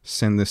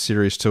send this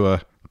series to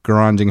a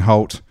grinding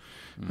halt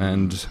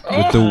and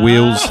with the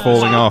wheels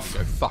falling off?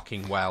 Go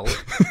fucking well.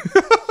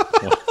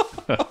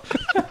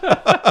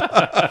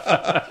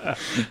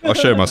 I'll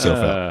show myself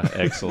out.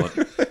 Excellent.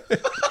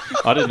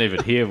 I didn't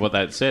even hear what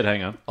that said.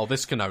 Hang on. Oh,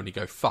 this can only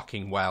go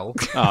fucking well.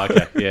 Oh,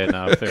 okay. Yeah,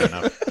 no, fair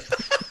enough.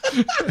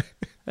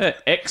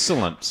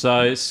 Excellent.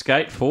 So,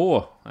 Skate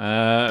 4,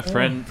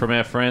 friend from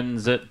our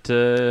friends at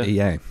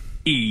EA.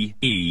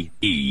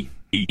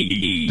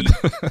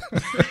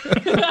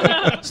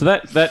 So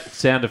that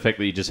sound effect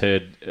that you just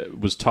heard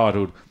was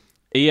titled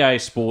EA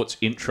Sports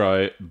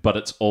Intro, but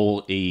it's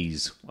all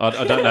E's. I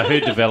don't know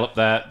who developed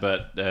that,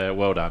 but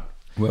well done.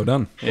 Well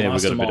done. Yeah, we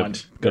got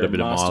a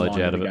bit of mileage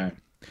out of it.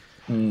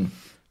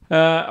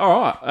 All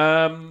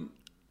right,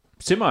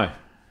 Simo,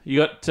 you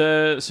got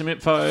some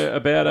info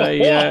about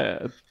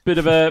a bit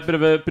of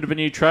a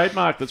new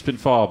trademark that's been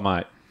filed,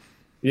 mate.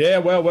 Yeah,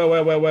 well.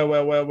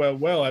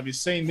 Have you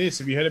seen this?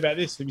 Have you heard about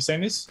this? Have you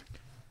seen this?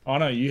 Oh,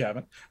 no, you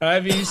haven't.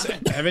 Have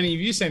any of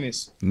you seen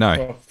this? No.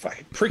 Well,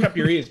 prick up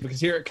your ears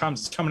because here it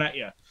comes. It's coming at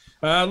you.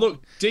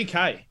 Look,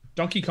 DK,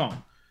 Donkey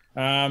Kong,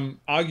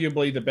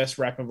 arguably the best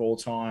rap of all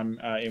time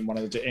in one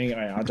of the...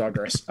 Anyway, I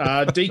digress.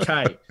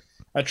 DK,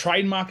 a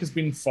trademark has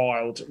been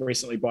filed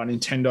recently by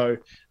Nintendo,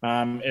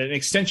 an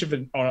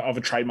extension of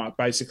a trademark,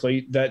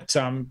 basically, that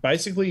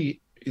basically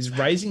is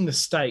raising the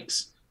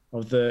stakes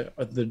of the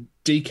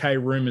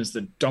DK rumors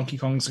that Donkey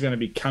Kong's are going to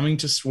be coming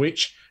to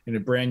Switch in a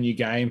brand new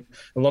game.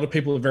 A lot of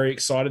people are very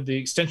excited. The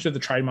extension of the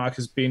trademark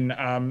has been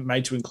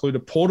made to include a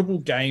portable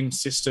game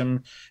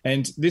system,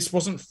 and this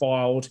wasn't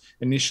filed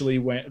initially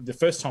when the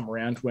first time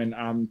around when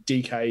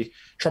DK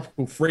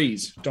Tropical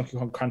Freeze, Donkey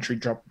Kong Country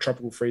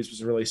Tropical Freeze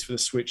was released for the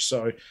Switch.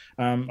 So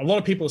a lot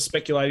of people are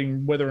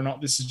speculating whether or not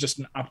this is just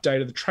an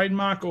update of the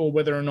trademark or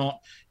whether or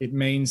not it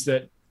means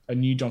that a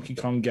new Donkey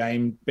Kong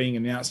game being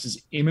announced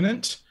is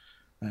imminent.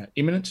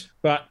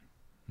 But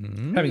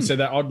having said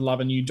that, I'd love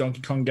a new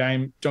Donkey Kong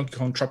game. Donkey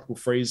Kong Tropical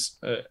Freeze,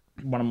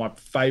 one of my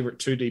favorite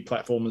 2D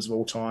platformers of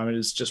all time. It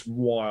is just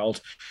wild.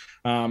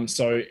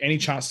 So any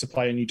chance to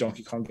play a new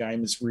Donkey Kong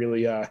game is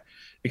really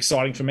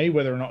exciting for me.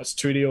 Whether or not it's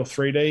 2D or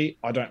 3D,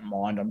 I don't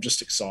mind. I'm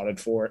just excited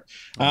for it.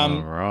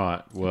 All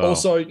right. Well,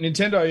 also,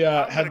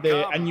 Nintendo had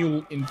their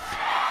annual...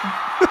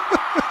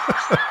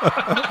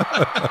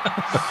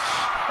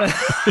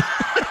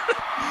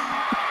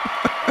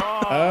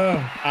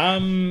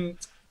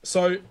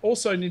 So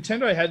also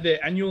Nintendo had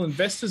their annual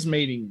investors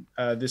meeting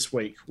this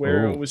week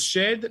where it was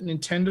shared that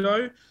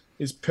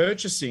Nintendo's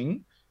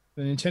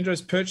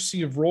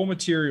purchasing of raw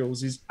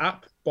materials is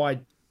up by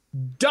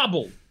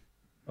double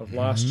of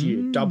last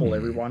year. Double,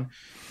 everyone.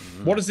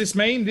 What does this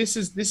mean? This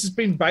has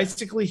been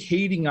basically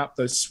heating up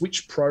those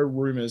Switch Pro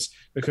rumors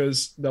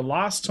because the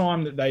last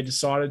time that they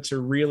decided to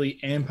really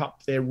amp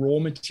up their raw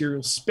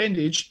material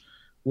spendage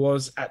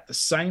was at the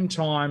same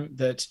time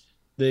that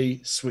the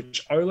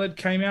Switch OLED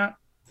came out,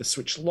 the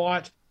Switch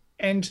Lite,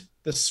 and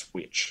the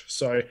Switch.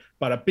 So,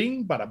 bada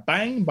bing, bada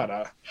bang,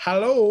 bada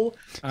hello.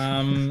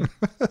 I'm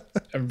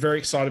very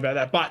excited about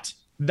that. But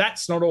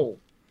that's not all.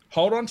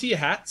 Hold on to your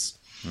hats.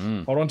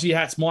 Hold on to your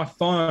hats. My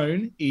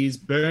phone is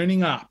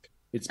burning up.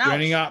 It's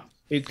burning up.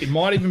 It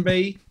might even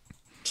be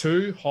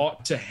too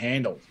hot to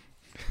handle.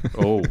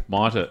 Oh,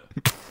 might it?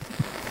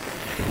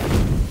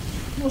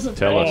 Wasn't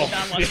Tell really us.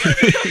 done like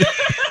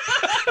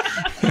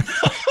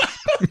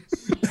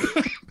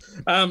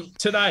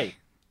Today,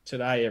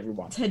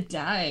 everyone.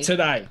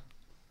 Today.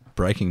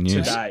 Breaking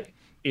news. Today.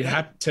 It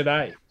happened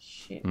today.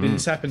 Shit.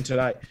 This happened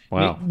today.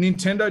 Wow.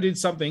 Nintendo did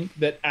something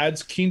that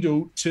adds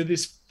Kindle to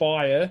this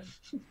fire.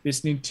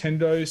 This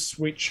Nintendo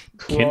Switch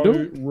Pro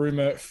Kindle?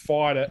 rumor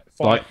fight.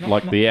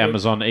 Like the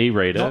Amazon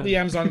e-reader? Not the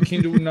Amazon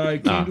Kindle, no.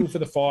 Kindle for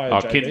the fire,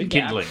 JB.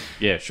 Kindling.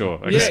 Yeah, sure.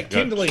 Okay. Yeah,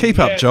 kindling. Keep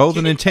up, Joel.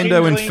 The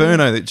Nintendo Kindling.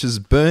 Inferno that's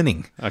just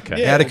burning.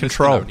 Okay. Out of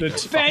control.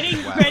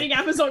 Burning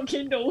Amazon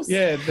Kindles.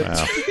 Yeah,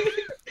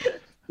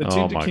 the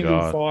Tinder my Kindle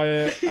God.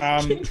 fire.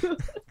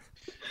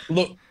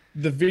 Look,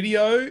 the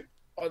video.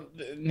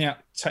 Now,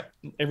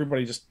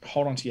 everybody, just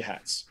hold on to your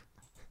hats.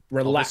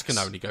 Relax. This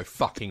can only go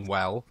fucking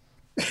well.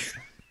 The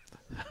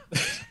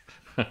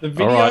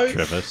video All right,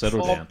 Trevor,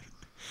 settle down.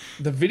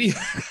 The video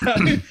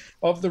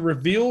of the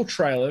reveal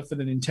trailer for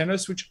the Nintendo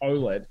Switch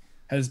OLED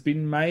has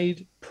been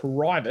made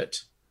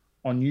private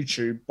on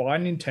YouTube by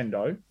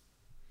Nintendo.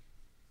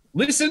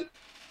 Listen,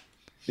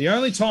 the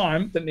only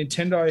time that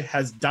Nintendo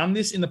has done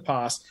this in the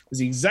past was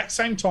the exact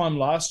same time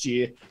last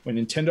year when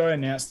Nintendo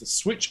announced the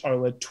Switch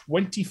OLED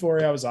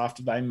 24 hours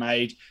after they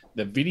made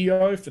the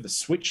video for the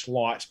Switch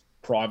Lite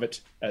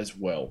private as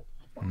well.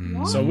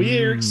 So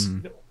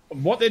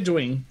what they're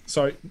doing,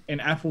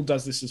 and Apple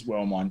does this as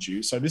well, mind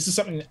you. So this is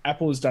something that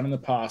Apple has done in the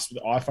past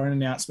with iPhone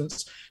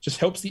announcements. Just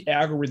helps the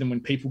algorithm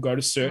when people go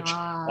to search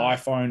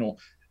iPhone or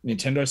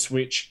Nintendo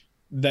Switch,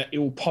 that it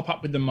will pop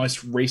up with the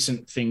most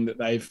recent thing that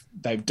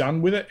they've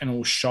done with it, and it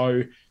will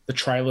show the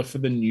trailer for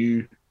the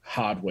new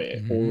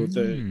hardware or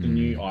the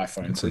new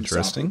iPhone. That's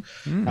interesting.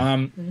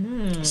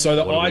 So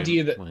the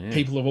idea that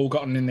people have all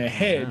gotten in their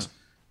head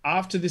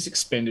after this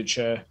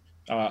expenditure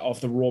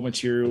of the raw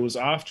materials,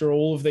 after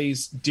all of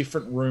these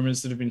different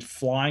rumors that have been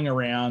flying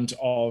around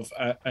of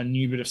a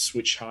new bit of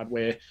Switch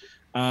hardware,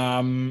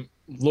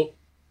 look,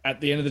 at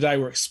the end of the day,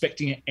 we're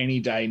expecting it any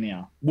day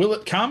now. Will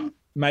it come?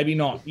 Maybe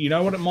not. You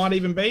know what it might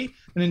even be?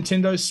 A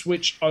Nintendo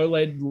Switch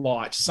OLED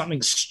Lite,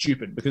 something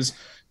stupid, because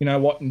you know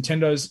what?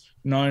 Nintendo's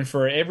known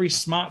for every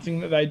smart thing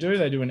that they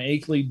do an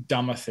equally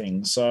dumber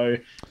thing. So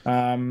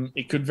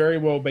it could very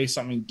well be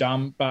something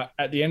dumb, but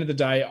at the end of the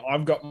day,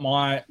 I've got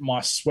my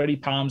sweaty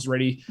palms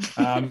ready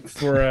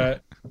for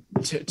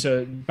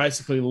to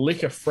basically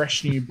lick a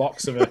fresh new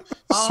box of a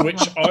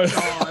Switch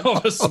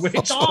of a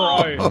Switch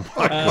Pro.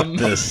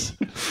 This.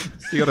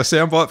 You got a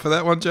soundbite for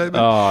that one, JB?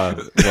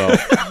 Oh, well.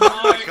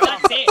 No,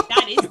 that's it.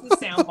 That is the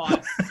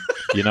soundbite.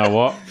 You know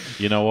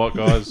what,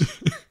 guys?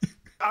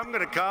 I'm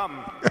gonna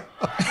come.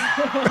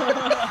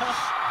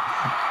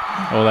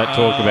 All that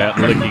talk about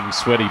licking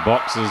sweaty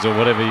boxes or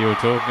whatever you were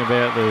talking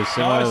about. The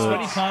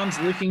sweaty palms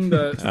licking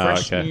the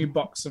fresh new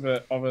box of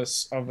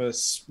a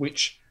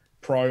Switch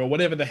Pro or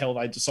whatever the hell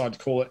they decide to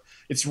call it.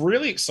 It's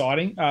really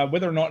exciting.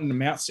 Whether or not it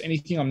amounts to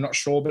anything, I'm not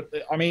sure. But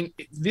I mean,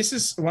 this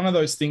is one of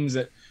those things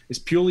that is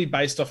purely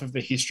based off of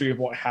the history of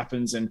what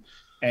happens and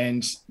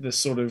the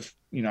sort of,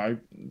 you know,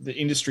 the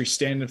industry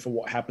standard for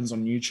what happens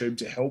on YouTube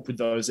to help with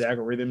those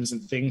algorithms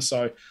and things.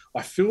 So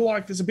I feel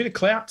like there's a bit of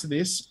clout to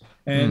this.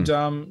 And,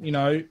 you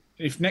know,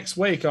 if next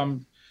week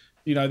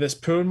there's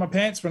poo in my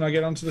pants when I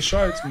get onto the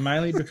show, it's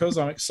mainly because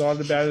I'm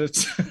excited about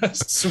a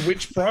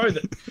Switch Pro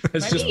that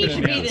has just been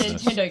announced. Maybe you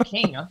should be the Nintendo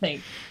King, I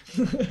think.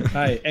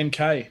 Hey,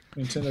 NK,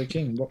 Nintendo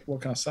King,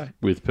 what can I say?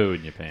 With poo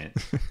in your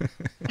pants.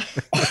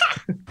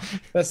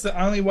 That's the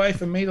only way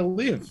for me to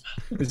live,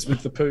 is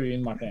with the poo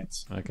in my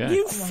pants. Okay.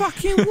 You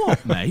fucking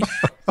what, mate?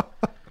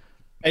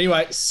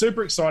 Anyway,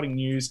 super exciting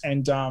news,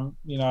 and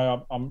you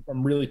know, I'm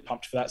really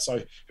pumped for that.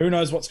 So who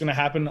knows what's going to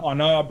happen? I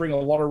know I bring a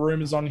lot of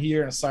rumors on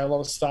here and I say a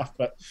lot of stuff,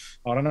 but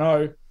I don't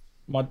know.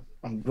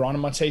 I'm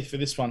grinding my teeth for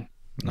this one.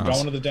 I'm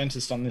going to the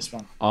dentist on this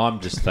one. I'm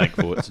just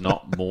thankful it's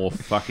not more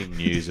fucking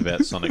news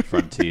about Sonic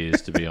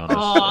Frontiers, to be honest.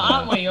 Oh,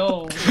 aren't we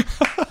all?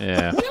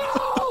 Yeah.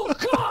 No,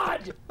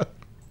 God!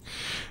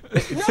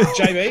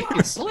 JB,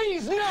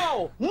 Please,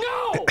 no!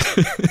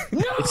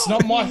 it's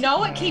not my. You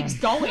know it keeps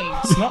going.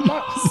 It's not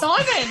my.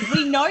 Simon,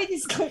 we know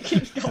this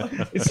keeps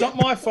going. It's not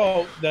my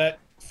fault that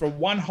for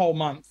one whole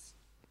month,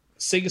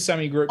 Sega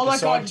Sammy Group Oh my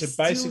God, decided you're to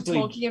still basically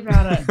talking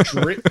about it.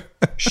 drip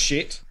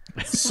shit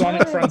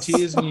Sonic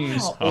Frontiers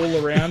news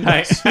all around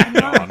Hey, us.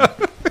 hang on.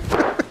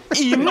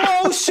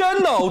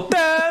 Emotional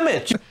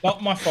damage!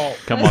 Not my fault.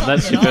 Come on,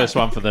 that's your first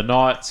one for the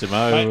night,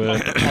 Simo.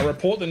 Mate, I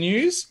report the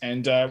news,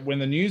 and when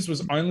the news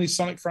was only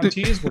Sonic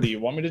Frontiers, what do you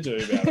want me to do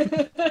about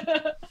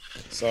it?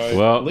 So,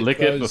 Well, lick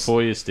it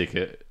before you stick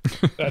it.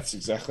 That's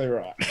exactly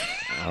right.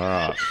 All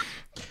right.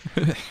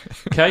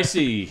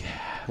 Casey,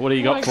 what do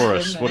you got for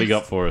us? goodness. What do you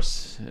got for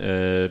us?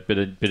 Bit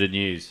of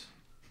news,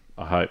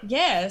 I hope.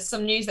 Yeah,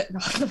 some news that.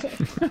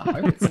 I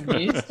hope it's some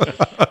news.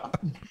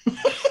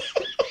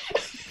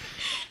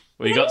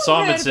 Well, you got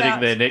Simon heard sitting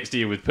about- there next to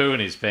you with poo in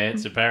his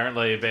pants,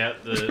 apparently,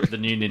 about the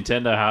new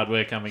Nintendo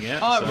hardware coming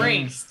out. Oh, so- it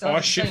reeks. I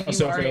shit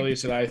myself earlier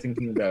today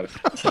thinking about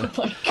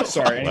it.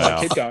 Sorry, anyway,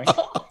 Wow. keep going.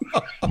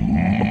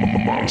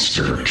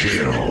 Monster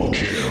kill.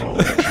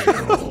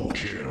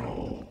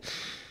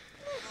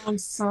 Oh,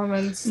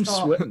 Simon,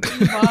 stop. sweating.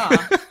 You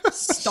are.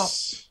 Stop.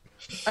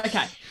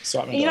 Okay.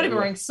 Simon, You're not go even over.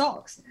 wearing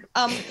socks.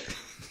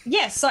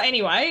 Yes. So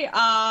anyway,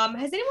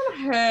 has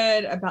anyone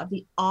heard about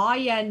the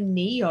Aya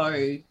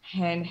Neo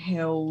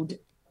handheld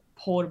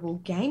portable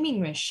gaming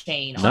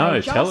machine?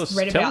 No, tell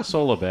us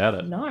all about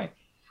it. No,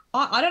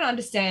 I don't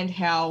understand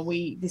how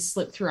this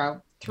slipped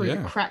through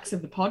the cracks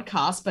of the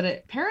podcast, but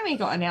it apparently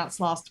got announced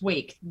last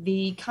week.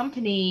 The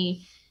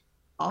company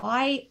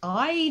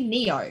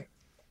Neo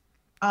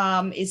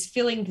is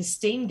filling the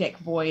Steam Deck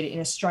void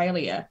in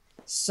Australia.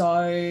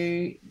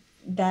 So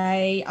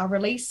they are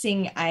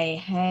releasing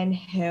a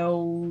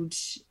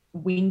handheld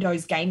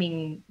Windows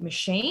gaming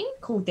machine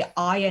called the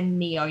Iron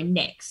Neo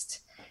Next.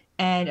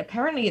 And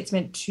apparently it's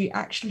meant to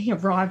actually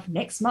arrive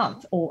next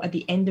month or at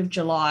the end of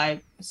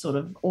July, sort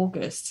of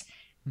August.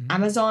 Mm-hmm.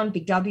 Amazon,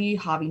 Big W,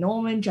 Harvey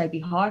Norman,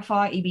 JB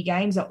Hi-Fi, EB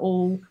Games are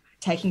all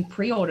taking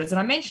pre-orders. And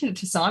I mentioned it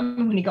to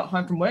Simon when he got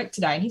home from work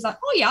today. And he's like,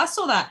 oh, yeah, I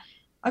saw that.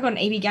 I got an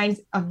JB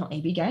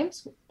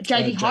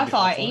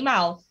Hi-Fi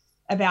email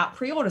about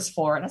pre-orders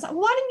for it. And I was like,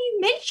 why didn't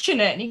you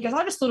mention it? And he goes,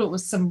 I just thought it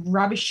was some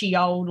rubbishy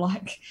old,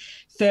 like,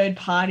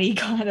 third-party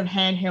kind of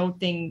handheld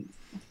thing,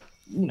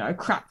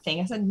 crap thing.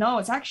 I said, no,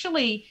 it's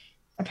actually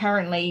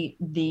apparently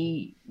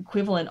the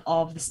equivalent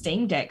of the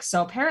Steam Deck.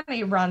 So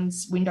apparently it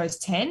runs Windows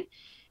 10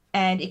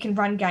 and it can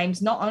run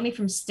games not only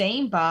from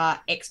Steam,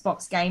 but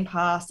Xbox Game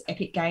Pass,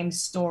 Epic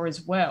Games Store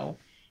as well.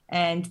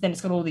 And then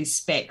it's got all these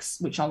specs,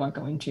 which I won't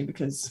go into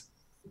because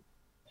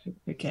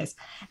who cares?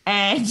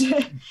 And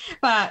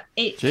but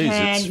it's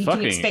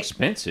fucking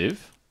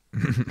expensive.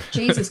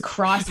 Jesus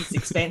Christ, it's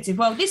expensive.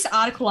 Well, this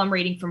article I'm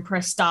reading from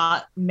Press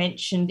Start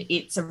mentioned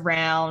it's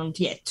around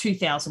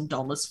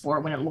 $2,000 for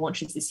it when it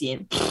launches this year.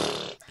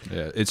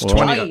 Yeah, it's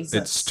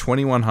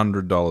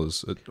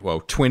 $2,100.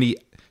 Well,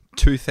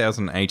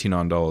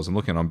 $2,089. I'm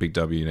looking on Big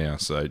W now,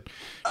 so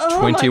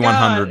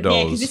 $2,100.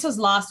 Yeah, because this was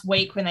last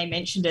week when they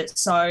mentioned it.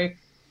 So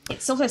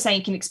it's also saying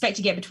you can expect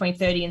to get between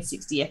 30 and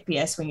 60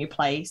 FPS when you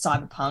play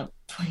Cyberpunk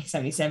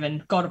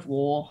 2077, God of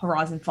War,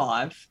 Horizon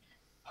 5.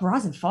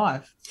 Horizon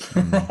 5.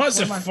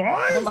 Horizon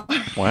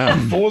 5?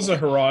 Wow. Forza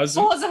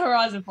Horizon. Forza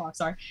Horizon 5,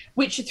 sorry.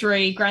 Witcher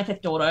 3, Grand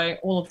Theft Auto,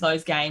 all of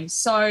those games.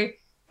 So,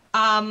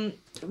 or I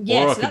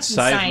could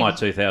save insane. my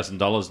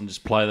 $2,000 and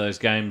just play those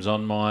games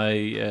on my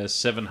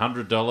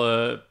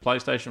 $700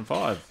 PlayStation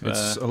 5.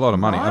 It's a lot of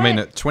money. Right? I mean,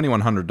 at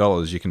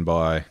 $2,100, you can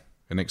buy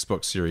an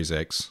Xbox Series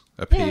X,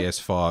 a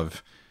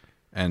PS5,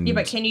 and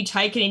but can you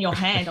take it in your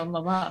hand on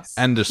the bus?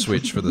 And a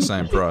Switch for the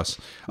same price.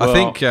 I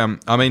think,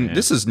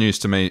 this is news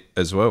to me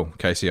as well,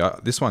 Casey.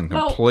 This one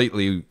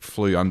completely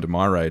flew under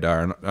my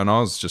radar, and I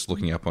was just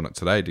looking up on it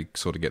today to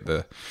sort of get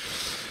the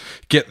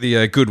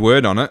good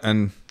word on it.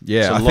 And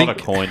yeah, it's a lot of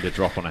coin to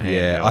drop on a hand.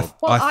 Yeah,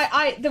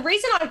 the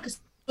reason I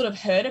sort of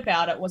heard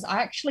about it was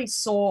I actually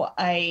saw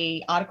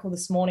a article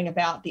this morning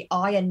about the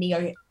Iron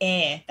Neo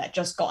Air that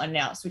just got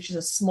announced, which is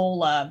a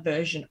smaller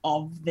version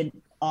of the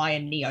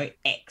Iron Neo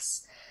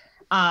X.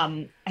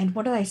 And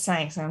what are they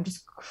saying? So I'm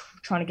just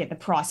trying to get the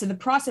price. So the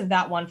price of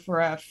that one for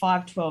a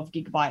 512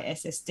 gigabyte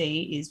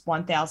SSD is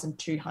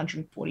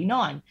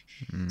 $1,249.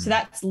 So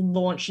that's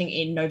launching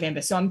in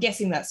November. So I'm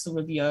guessing that's sort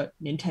of your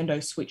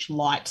Nintendo Switch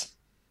Lite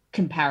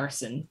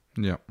comparison.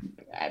 Yeah.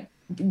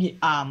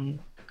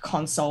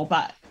 Console,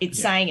 but it's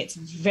saying it's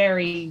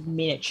very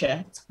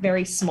miniature. It's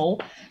very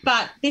small.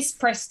 But this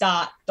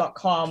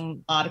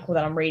pressstart.com article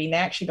that I'm reading, they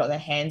actually got their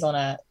hands on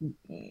a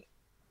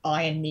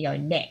Iron Neo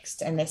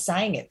Next, and they're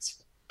saying it's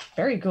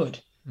very good.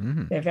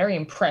 They're very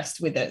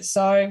impressed with it.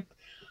 So I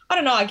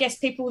don't know, I guess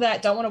people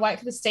that don't want to wait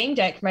for the Steam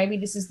Deck, maybe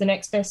this is the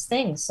next best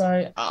thing.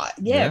 So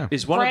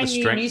is one of the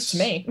strengths to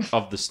me.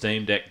 of the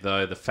Steam Deck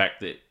though the fact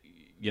that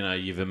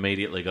you've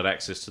immediately got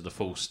access to the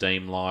full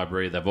Steam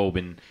library. They've all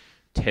been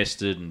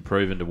tested and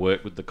proven to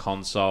work with the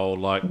console.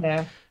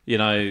 That's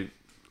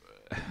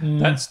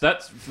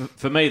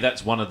for me,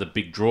 that's one of the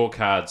big draw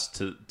cards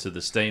to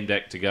the Steam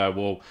Deck, to go,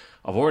 well,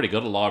 I've already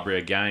got a library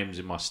of games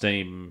in my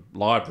Steam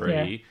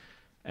library,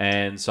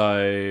 and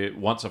so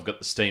once I've got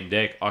the Steam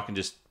Deck, I can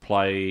just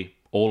play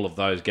all of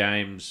those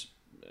games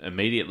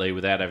immediately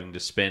without having to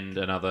spend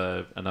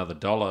another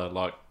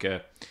dollar.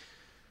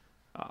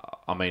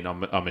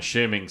 I'm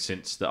assuming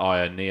since the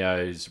Iron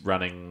Neo's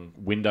running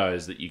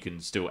Windows that you can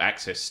still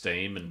access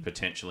Steam and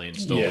potentially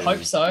install. I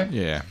hope so.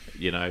 Yeah.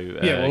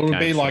 It'll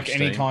be like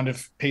any kind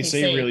of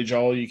PC, really,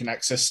 Joel. You can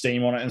access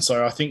Steam on it. And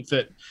so I think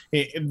that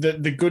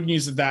the good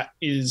news of that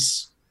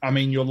is,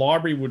 your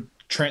library would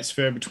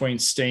transfer between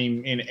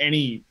Steam in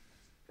any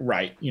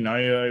rate.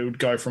 It would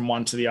go from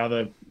one to the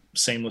other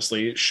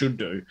seamlessly. It should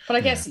do. But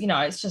I guess,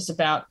 it's just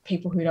about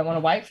people who don't want to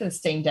wait for the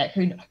Steam Deck,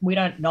 who we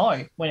don't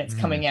know when it's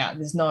coming out.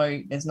 There's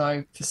no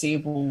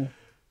foreseeable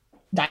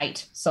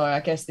date. So I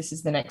guess this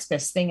is the next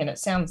best thing, and it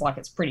sounds like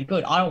it's pretty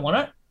good. I don't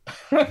want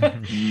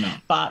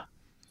it. But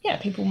yeah,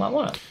 people might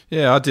want it.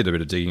 Yeah, I did a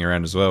bit of digging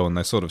around as well, and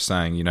they're sort of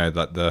saying,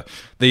 that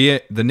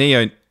the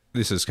Neo,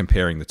 this is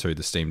comparing the two,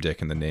 the Steam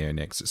Deck and the Neo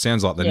Next. It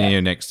sounds like the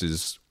Neo Next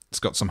it's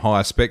got some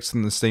higher specs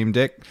than the Steam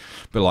Deck,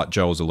 but like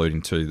Joel's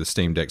alluding to, the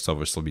Steam Deck's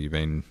obviously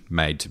been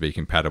made to be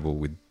compatible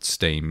with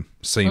Steam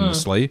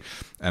seamlessly,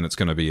 and it's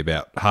going to be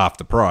about half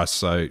the price,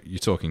 so you're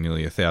talking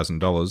nearly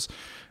 $1,000.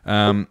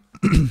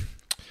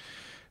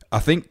 I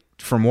think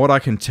from what I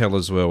can tell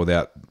as well,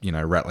 without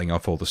rattling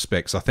off all the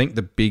specs, I think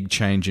the big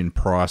change in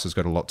price has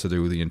got a lot to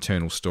do with the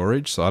internal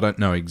storage. So I don't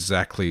know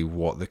exactly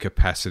what the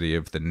capacity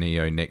of the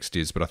Neo Next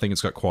is, but I think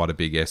it's got quite a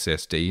big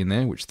SSD in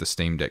there, which the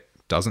Steam Deck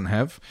doesn't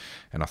have,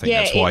 and I think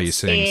that's why you're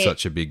seeing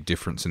such a big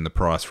difference in the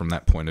price from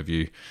that point of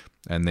view.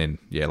 And then,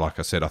 like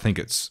I said, I think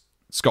it's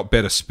got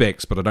better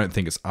specs, but I don't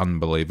think it's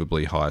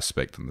unbelievably higher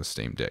spec than the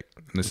Steam Deck.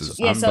 And this is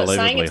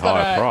unbelievably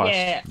higher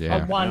price.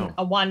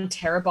 A 1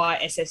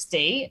 terabyte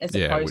SSD as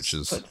opposed which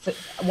is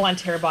 1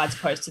 terabyte as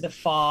opposed to the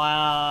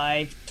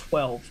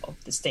 512 of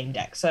the Steam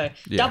Deck. So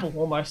double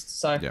almost.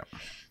 So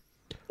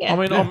I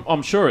mean,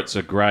 I'm sure it's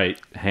a great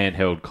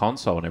handheld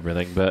console and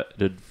everything, but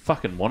it'd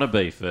fucking want to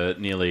be for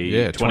nearly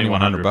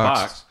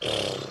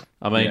 $2,100.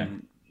 I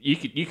mean, you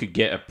could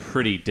get a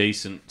pretty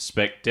decent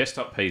spec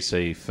desktop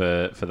PC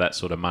for that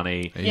sort of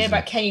money. Yeah,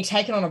 but can you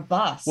take it on a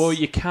bus? Well,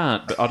 you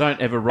can't, but I don't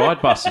ever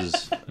ride buses,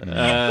 so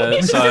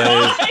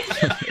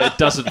it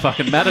doesn't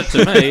fucking matter to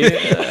me.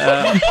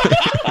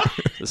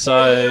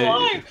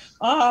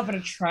 But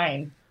a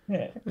train.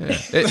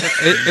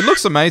 It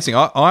looks amazing.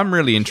 I'm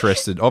really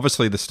interested.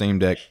 Obviously, the Steam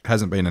Deck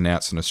hasn't been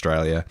announced in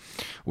Australia.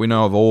 We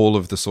know of all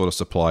of the sort of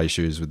supply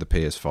issues with the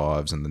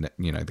PS5s and the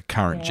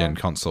current gen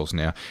consoles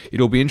now.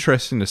 It'll be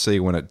interesting to see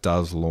when it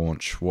does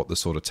launch what the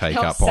sort of take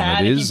up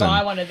on it is. If you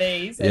buy one of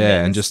these,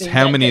 and just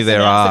how many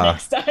there are.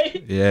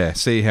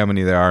 See how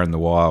many there are in the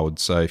wild.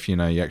 So if you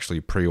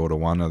actually pre-order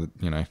one,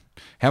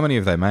 how many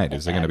have they made?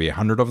 Is there going to be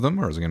 100 of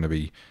them, or is it going to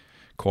be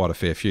quite a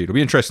fair few? It'll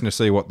be interesting to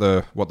see what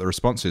the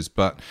response is,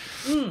 but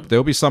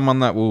there'll be someone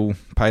that will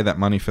pay that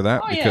money for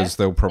that because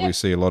they'll probably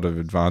see a lot of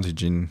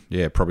advantage in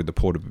probably the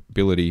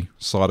portability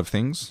side of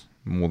things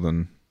more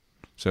than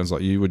sounds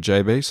like you would,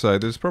 JB. So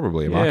there's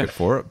probably a market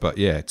for it, but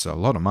it's a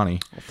lot of money.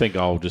 I think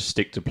I'll just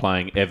stick to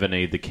playing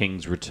Evany: The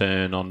King's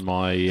Return on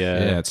my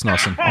it's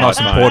nice and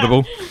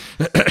portable.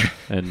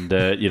 And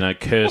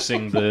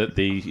cursing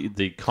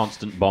the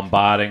constant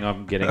bombarding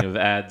I'm getting of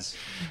ads.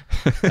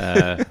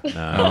 No.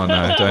 Oh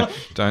no!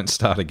 Don't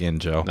start again,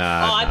 Joel. No,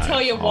 I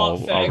tell you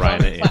what,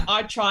 Ferg,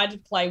 I tried to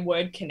play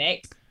Word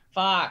Connect.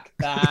 Fuck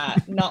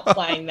that! Not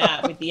playing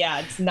that with the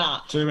ads.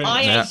 Nah,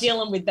 I ain't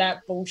dealing with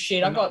that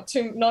bullshit. I've got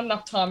not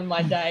enough time in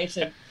my day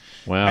to.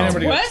 Wow,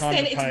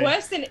 it's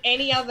worse than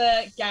any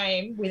other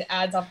game with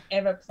ads I've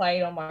ever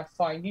played on my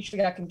phone.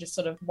 Usually, I can just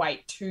sort of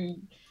wait 2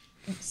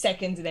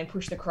 seconds and then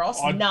push the cross.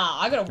 I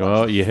gotta watch.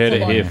 Oh, you heard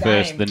it here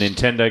first. The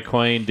Nintendo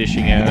Queen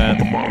dishing out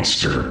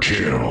monster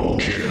kill.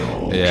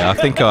 Yeah, I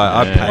think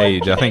I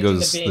paid. I think it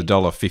was the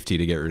 $1.50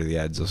 to get rid of the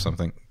ads or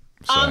something.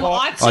 So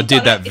I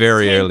did that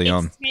very early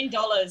on.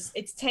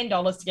 It's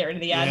 $10 to get rid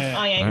of the ads. Yeah,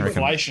 I ain't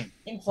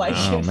inflation.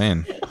 Oh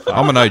man,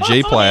 I'm an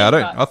OG player.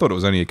 I thought it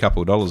was only a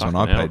couple of dollars when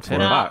I paid for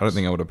it. I don't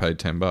think I would have paid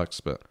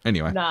 $10, but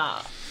anyway. Nah,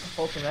 I'm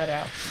forking that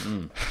out.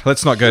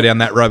 Let's not go down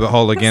that rabbit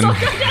hole again.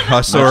 I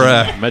saw.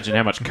 Imagine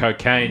how much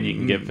cocaine you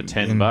can get for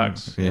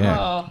 $10.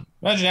 Yeah.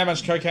 Imagine how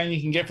much cocaine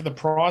you can get for the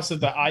price of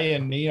the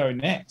Neo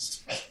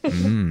Next.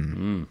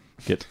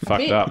 Get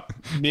fucked up.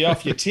 Be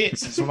off your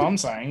tits, that's what I'm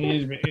saying.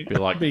 It'd be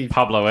like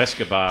Pablo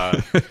Escobar.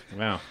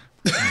 Wow.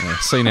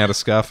 Scene out of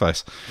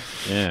Scarface.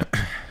 Yeah.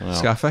 Well,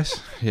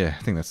 Scarface? Yeah,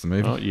 I think that's the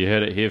movie. Well, you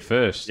heard it here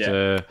first.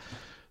 Yeah.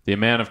 The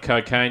amount of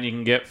cocaine you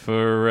can get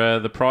for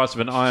the price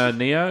of an Ion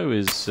Neo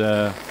is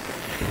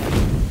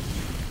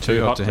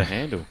too hot to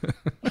handle.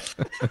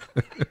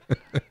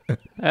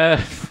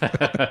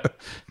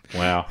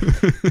 Wow.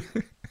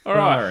 All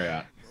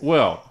right.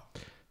 Well,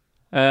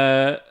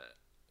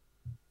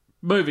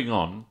 moving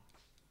on,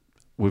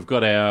 we've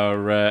got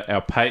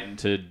our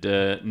patented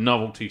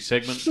novelty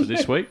segment for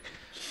this week,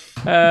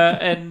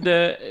 and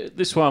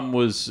this one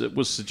was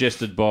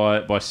suggested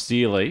by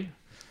Steely,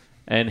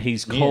 and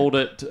he's called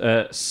it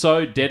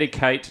 "So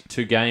Dedicate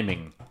to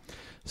Gaming."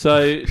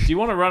 So, do you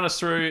want to run us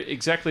through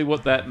exactly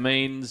what that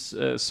means,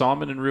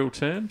 Simon, in real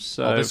terms?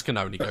 So, this can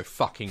only go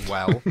fucking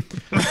well.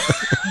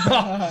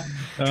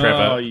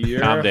 Trevor,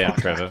 calm down,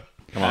 Trevor.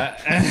 Come on.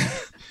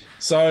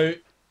 So,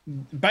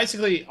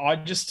 basically, I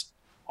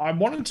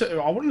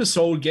wanted us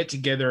all to get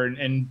together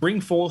and bring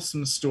forth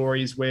some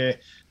stories where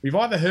we've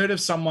either heard of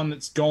someone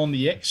that's gone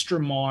the extra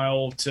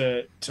mile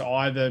to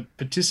either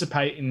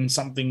participate in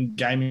something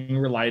gaming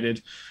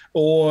related,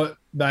 or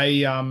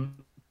they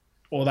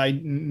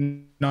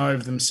know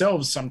of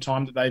themselves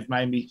sometime that they've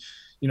maybe,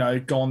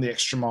 gone the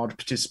extra mile to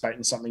participate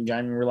in something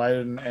gaming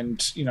related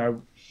and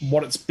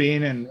what it's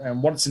been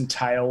and what it's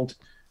entailed.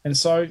 And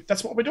so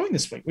that's what we're doing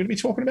this week. We're going to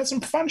be talking about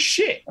some fun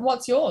shit.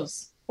 What's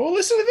yours? Well,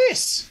 listen to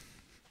this.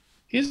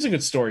 Here's a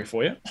good story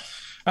for you.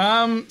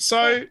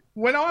 So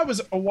when I was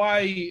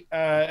away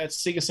at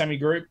Sega Sammy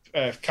Group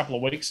a couple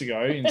of weeks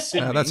ago in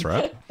Sydney. That's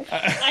right.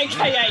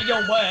 AKA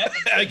your work.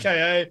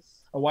 AKA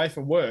away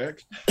for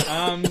work.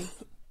 I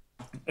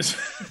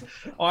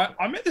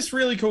met this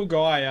really cool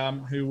guy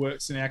who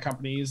works in our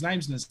company. His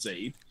name's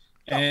Nazeeb.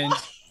 And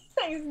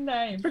his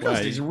name. Because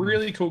he's a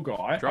really cool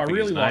guy. I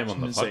really like on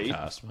the Nazeeb.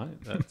 podcast,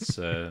 mate. That's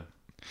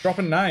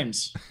dropping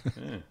names.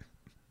 Yeah.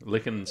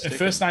 Licking and sticking.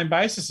 First name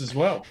basis as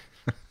well.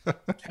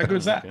 How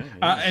good's that? Okay,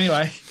 yeah.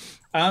 Anyway,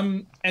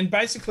 And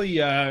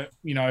basically,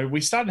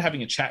 we started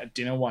having a chat at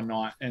dinner one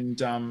night,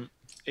 and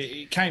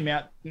it came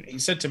out. He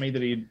said to me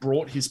that he had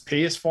brought his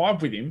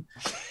PS5 with him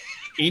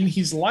in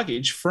his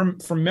luggage from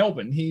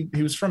Melbourne. He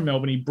was from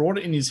Melbourne. He brought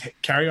it in his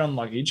carry-on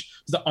luggage.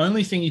 The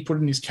only thing he put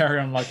in his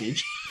carry-on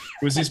luggage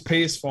was his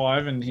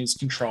PS5 and his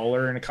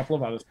controller and a couple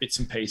of other bits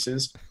and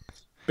pieces,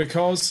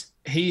 because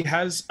he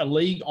has a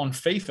league on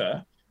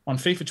FIFA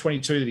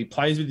 22 that he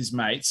plays with his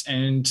mates,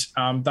 and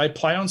they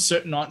play on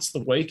certain nights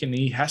of the week, and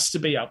he has to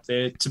be up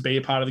there to be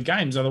a part of the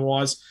games.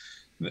 Otherwise,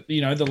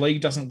 the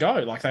league doesn't go.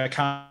 Like, they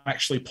can't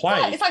actually play.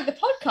 Yeah, it's like the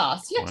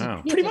podcast.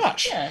 Wow. Pretty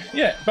much.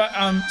 Yeah. But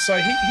so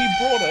he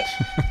brought it.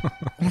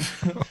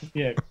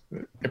 Yeah.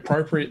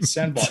 Appropriate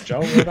soundbite,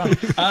 Joel. Well done.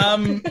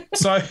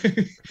 So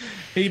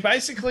he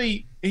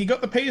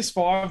got the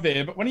PS5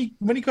 there, but when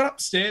he got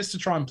upstairs to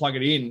try and plug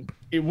it in,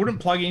 it wouldn't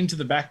plug into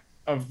the back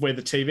of where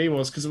the TV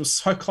was, because it was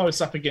so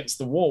close up against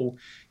the wall,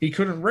 he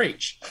couldn't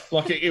reach.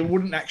 Like, it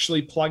wouldn't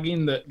actually plug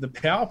in the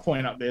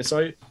PowerPoint up there.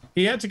 So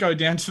he had to go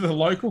down to the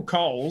local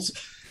Coles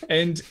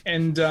and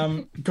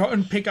go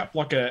and pick up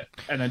like an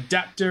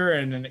adapter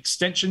and an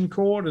extension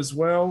cord as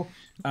well,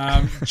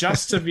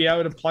 just to be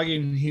able to plug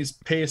in his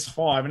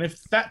PS5. And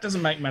if that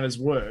doesn't make matters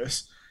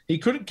worse, he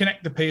couldn't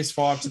connect the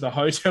PS5 to the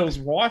hotel's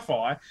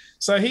Wi-Fi.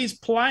 So he's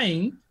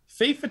playing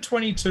FIFA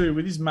 22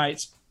 with his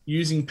mates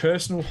using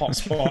personal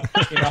hotspot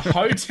in a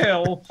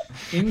hotel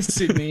in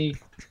Sydney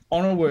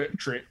on a work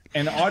trip.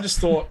 And I just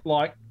thought,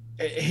 like,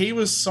 he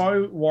was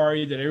so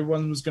worried that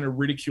everyone was going to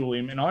ridicule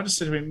him. And I just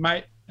said to him,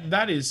 mate,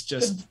 that is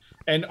just...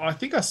 And I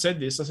think I said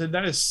this. I said,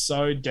 that is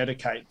so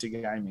dedicated to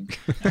gaming.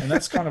 And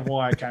that's kind of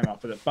why I came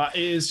up with it. But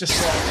it is just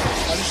like...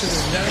 I just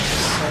said, that is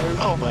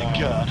so... Oh, my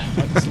God.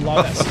 I just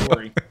love that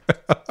story.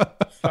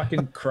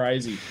 Fucking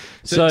crazy.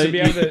 So to be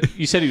able to...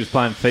 you said he was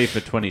playing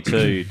FIFA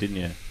 22, didn't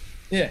you?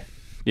 Yeah.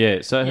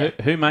 Yeah. So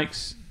who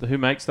makes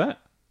that?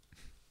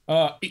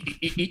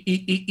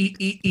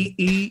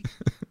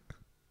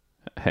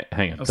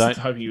 Hang on. I was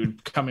hoping you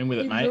would come in with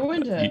it, mate.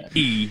 Ruined it.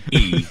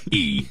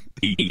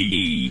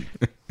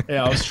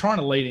 Yeah, I was trying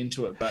to lead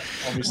into it, but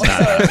obviously...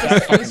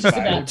 It was just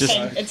about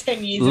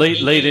 10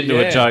 years. Lead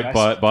into a joke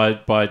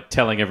by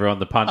telling everyone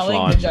the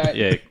punchline.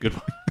 Yeah, good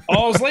one.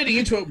 I was leading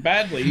into it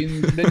badly,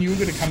 and then you were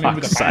going to come in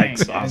with a bang.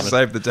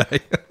 Save the day.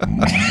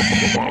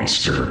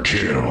 Monster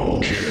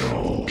kill.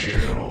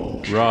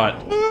 Right.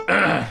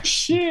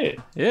 Shit.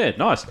 Yeah,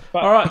 nice.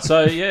 All right,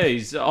 so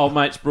his old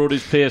mate's brought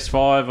his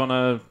PS5 on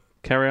a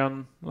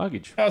carry-on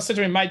luggage. I said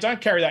to him, mate,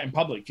 don't carry that in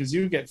public, because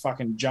you get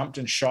fucking jumped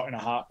and shot in a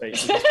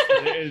heartbeat.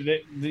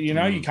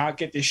 You can't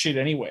get this shit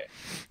anywhere.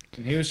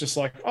 And he was just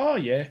like, oh,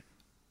 yeah.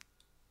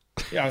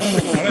 Yeah, I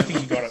don't think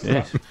he got it.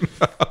 Yeah.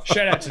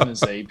 Shout out to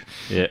Nazeeb.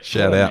 Yeah.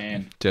 Shout out.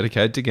 Man.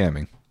 Dedicated to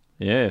gaming.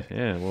 Yeah.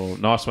 Well,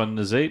 nice one,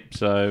 Nazeeb.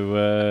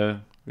 So,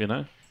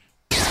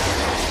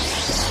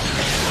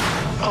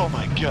 Oh,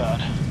 my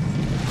God.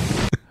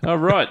 All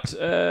right.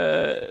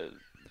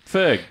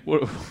 Ferg,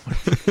 what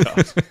have you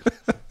got?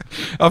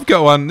 I've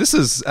got one. This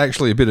is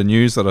actually a bit of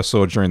news that I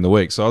saw during the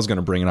week, so I was going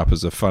to bring it up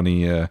as a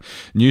funny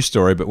news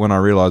story, but when I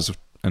realised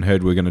and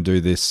heard we are going to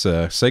do this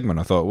segment,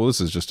 I thought, well,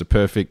 this is just a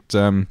perfect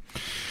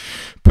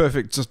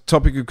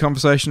topic of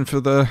conversation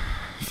for the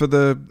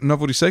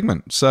novelty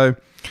segment. So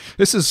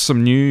this is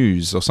some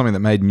news, or something that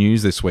made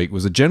news this week.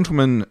 Was a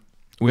gentleman,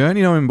 we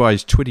only know him by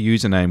his Twitter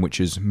username,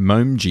 which is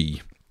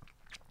Momji.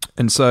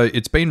 And so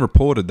it's been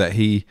reported that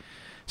he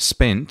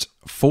spent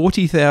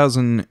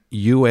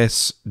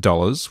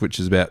 $40,000 which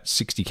is about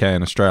 60k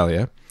in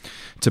Australia,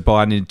 to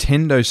buy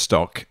Nintendo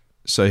stock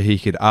so he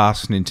could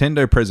ask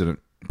Nintendo President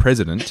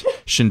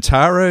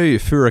Shintaro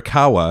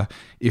Furukawa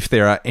if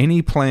there are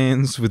any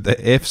plans with the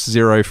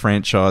F-Zero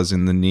franchise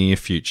in the near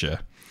future.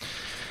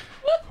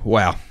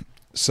 Wow.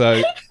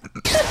 So...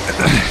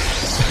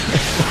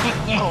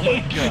 Oh my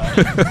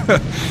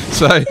God.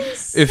 So,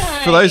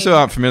 for those who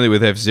aren't familiar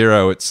with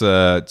F-Zero, it's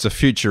a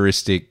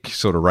futuristic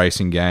sort of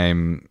racing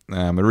game,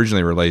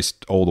 originally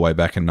released all the way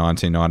back in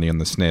 1990 on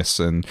the SNES,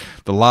 and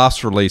the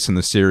last release in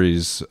the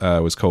series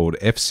was called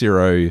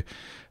F-Zero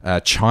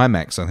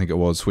Chimax, I think it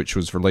was, which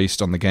was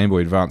released on the Game Boy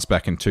Advance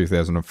back in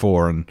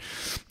 2004, and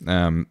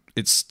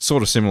it's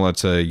sort of similar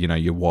to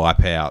your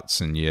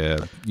Wipeouts and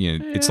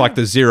it's like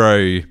the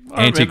Zero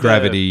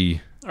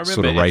anti-gravity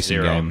sort of racing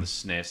F-Zero game. On the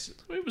SNES.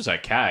 It was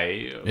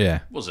okay. Yeah.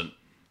 Wasn't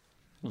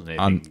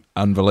anything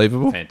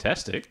unbelievable.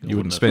 Fantastic. You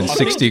wouldn't spend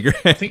 60 grand.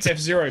 I think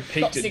F-Zero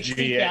peaked at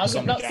GX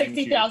on the not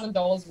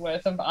 $60,000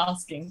 worth of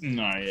asking.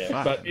 No, yeah.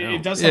 Fuck, But no.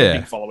 it does have a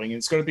big following.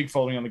 It's got a big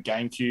following on the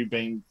GameCube,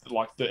 being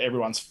like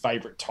everyone's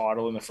favourite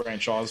title in the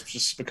franchise,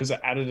 just because it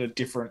added a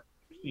different,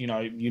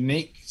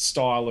 unique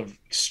style of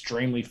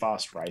extremely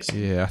fast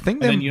racing. Yeah, I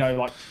think and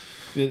then,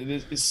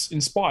 it's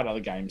inspired other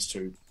games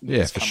too.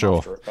 Yeah, for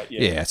sure. But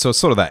so it's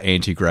sort of that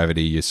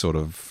anti-gravity, your sort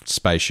of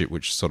spaceship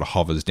which sort of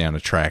hovers down a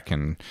track.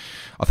 And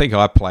I think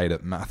I played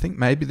it. I think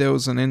maybe there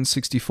was an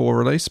N64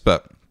 release,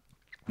 but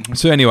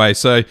So anyway,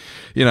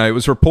 it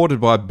was reported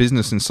by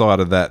Business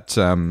Insider that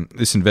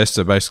this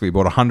investor basically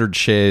bought 100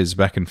 shares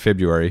back in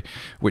February,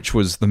 which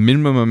was the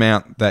minimum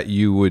amount that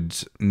you would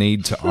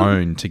need to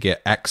own to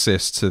get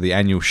access to the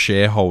annual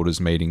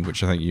shareholders meeting,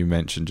 which I think you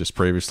mentioned just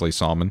previously,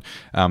 Simon,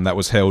 that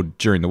was held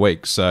during the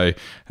week. So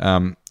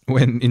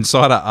when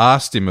Insider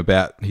asked him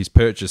about his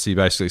purchase, he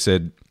basically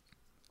said,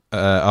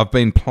 I've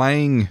been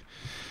playing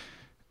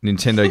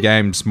Nintendo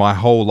games my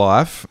whole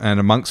life, and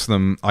amongst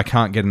them, I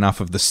can't get enough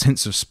of the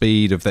sense of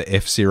speed of the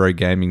F-Zero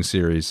gaming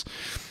series.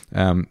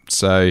 What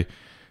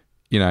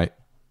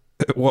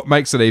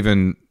makes it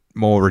even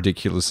more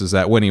ridiculous is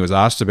that when he was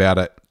asked about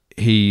it,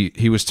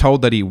 he was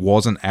told that he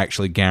wasn't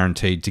actually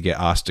guaranteed to get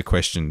asked a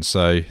question.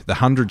 So the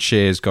 100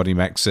 shares got him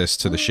access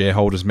to the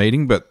shareholders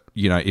meeting, but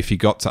if he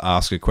got to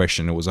ask a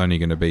question, it was only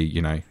going to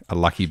be a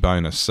lucky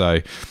bonus. So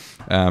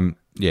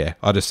yeah,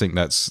 I just think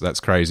that's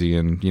crazy,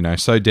 and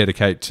so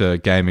dedicate to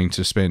gaming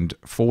to spend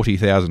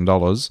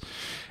 $40,000,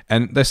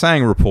 and they're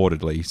saying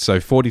reportedly, so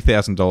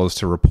 $40,000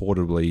 to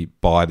reportedly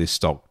buy this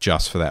stock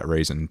just for that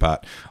reason.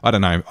 But I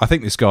don't know. I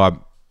think this guy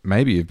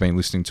maybe have been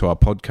listening to our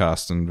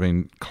podcast and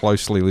been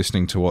closely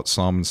listening to what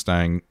Simon's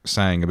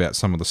saying about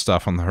some of the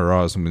stuff on the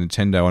horizon with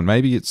Nintendo, and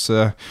maybe it's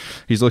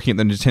he's looking at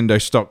the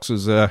Nintendo stocks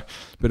as a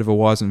bit of a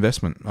wise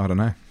investment. I don't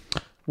know.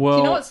 Well,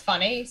 you know what's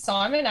funny?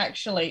 Simon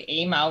actually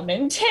emailed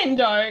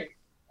Nintendo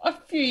a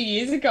few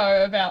years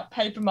ago about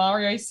Paper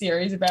Mario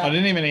series. I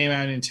didn't even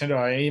email Nintendo.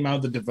 I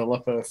emailed the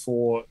developer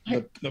for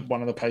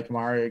one of the Paper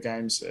Mario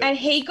games, and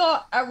he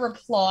got a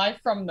reply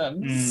from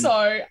them. So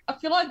I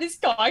feel like this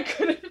guy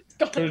could have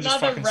got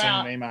another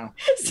route.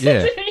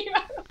 Send an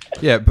email.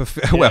 Yeah.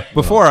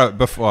 Before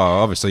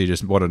obviously you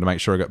just wanted to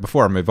make sure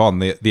before I move on,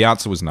 the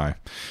answer was no.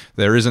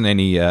 There isn't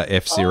any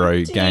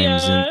F-Zero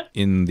games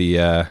in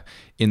the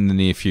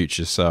near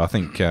future. So I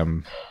think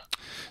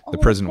the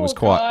president was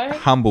quite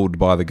humbled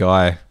by the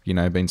guy,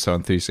 being so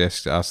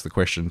enthusiastic to ask the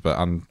question. But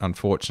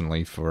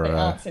unfortunately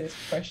for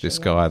this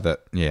guy,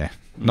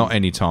 not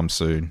anytime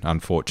soon,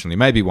 unfortunately.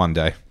 Maybe one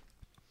day.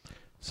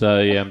 So,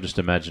 yeah, I'm just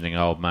imagining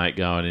old mate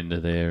going into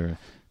there.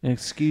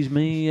 Excuse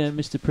me,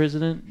 Mr.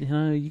 President, you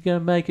going to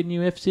make a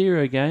new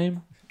F-Zero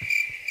game?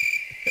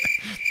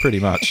 Pretty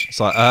much. It's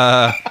like,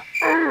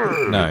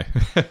 no.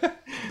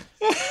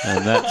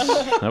 And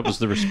that was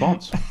the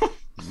response.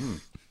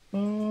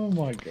 Oh,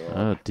 my God.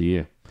 Oh,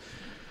 dear.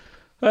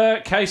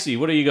 Casey,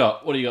 what do you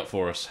got? What do you got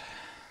for us?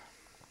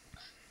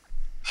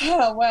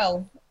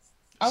 Well,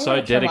 so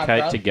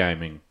dedicate to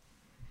gaming.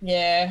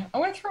 Yeah, I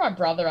want to throw my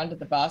brother under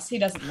the bus. He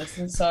doesn't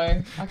listen,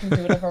 so I can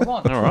do whatever I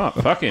want. All right,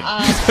 fuck him.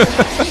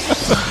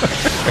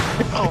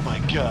 Oh my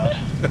God.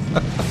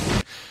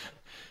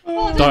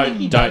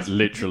 Don't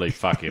literally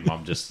fuck him.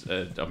 I'm just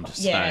saying.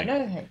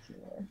 No, thank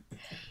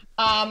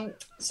you.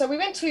 So we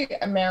went to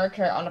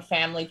America on a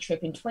family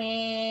trip in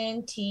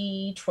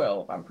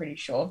 2012, I'm pretty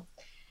sure.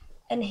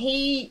 And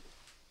he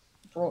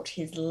brought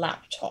his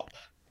laptop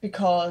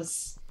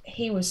because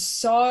he was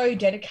so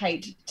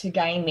dedicated to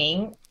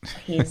gaming.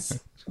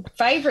 His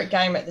favorite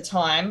game at the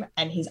time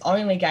and his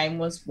only game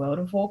was World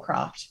of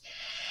Warcraft.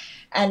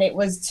 And it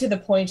was to the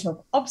point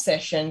of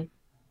obsession,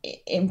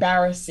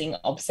 embarrassing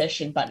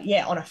obsession. But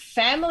yeah, on a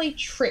family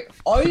trip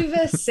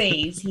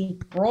overseas, he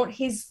brought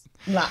his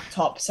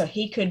laptop so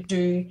he could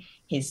do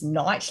his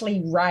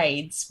nightly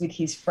raids with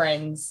his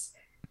friends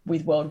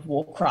with World of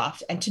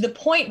Warcraft, and to the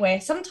point where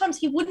sometimes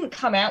he wouldn't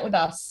come out with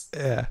us.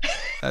 Yeah,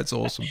 that's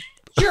awesome.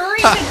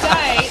 During the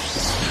day,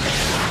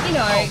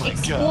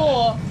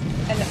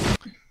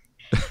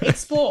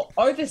 explore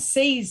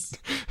overseas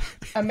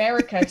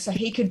America so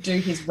he could do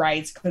his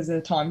raids because of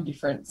the time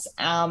difference.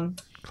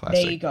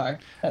 There you go.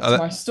 That's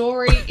my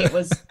story. It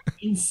was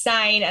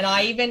insane. And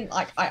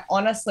I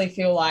honestly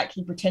feel like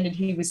he pretended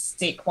he was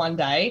sick one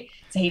day,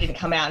 so he didn't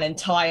come out an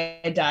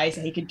entire day so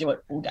he could do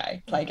it all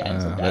day, play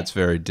games all day. That's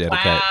very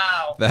dedicated.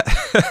 Wow.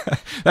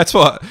 That's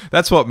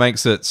what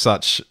makes it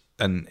such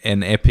an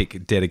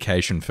epic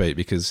dedication feat,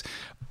 because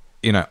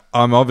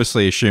I'm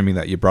obviously assuming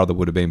that your brother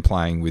would have been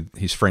playing with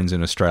his friends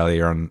in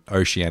Australia on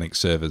oceanic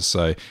servers.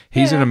 So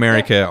he's in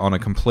America on a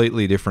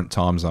completely different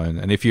time zone.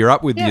 And if you're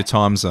up with your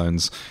time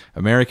zones,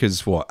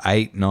 America's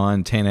 8,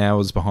 9, 10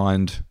 hours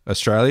behind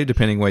Australia,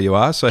 depending where you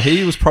are. So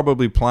he was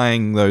probably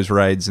playing those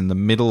raids in the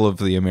middle of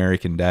the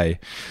American day.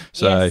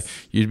 So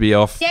you'd be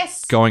off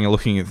going and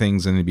looking at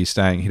things, and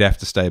he'd have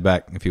to stay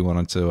back if he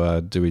wanted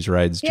to do his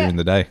raids during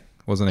the day.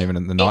 Wasn't even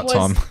at the night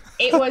time.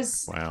 It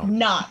was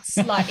nuts.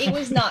 It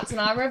was nuts. And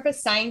I remember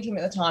saying to him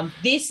at the time,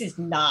 this is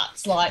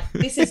nuts.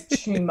 This is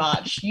too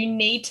much. You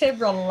need to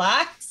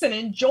relax and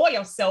enjoy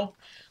yourself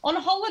on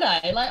a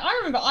holiday. I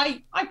remember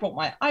I brought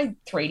my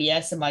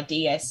 3DS and my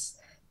DS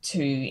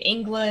to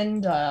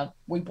England.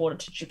 We brought it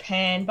to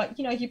Japan. But,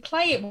 you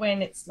play it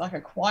when it's like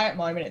a quiet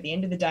moment at the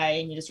end of the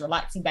day and you're just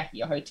relaxing back at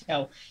your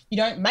hotel. You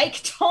don't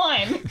make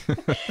time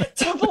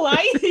to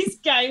play these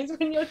games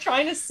when you're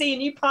trying to see a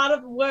new part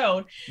of the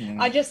world.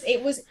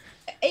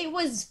 It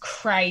was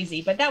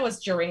crazy. But that was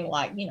during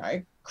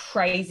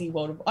crazy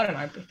world of, I don't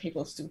know if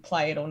people still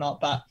play it or not,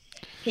 but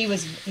he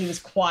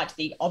was quite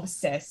the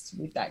obsessed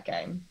with that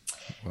game.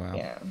 Wow.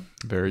 Yeah.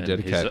 Very And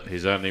dedicated.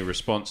 his only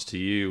response to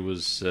you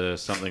was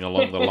something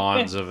along the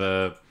lines of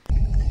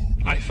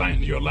I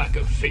find your lack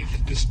of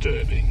faith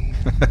disturbing.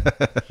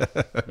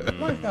 Oh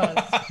my God,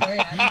 it's very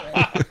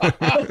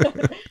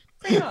accurate.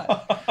 Pretty much.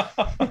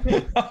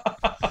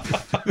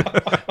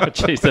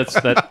 Jeez,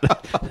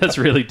 that's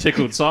really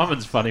tickled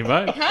Simon's funny,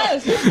 mate. It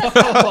has.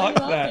 I like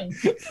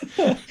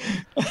that.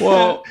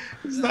 Well,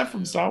 Isn't that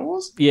from Star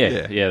Wars?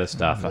 yeah, the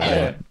Starfighter.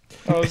 Yeah.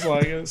 I was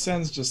like, it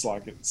sounds just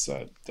like it's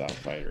Darth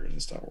Vader in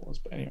Star Wars.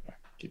 But anyway,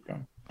 keep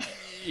going.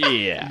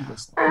 Yeah.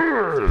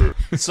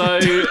 So,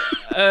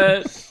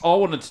 I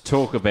wanted to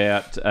talk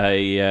about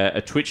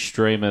a Twitch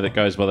streamer that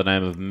goes by the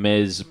name of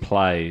Mez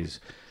Plays.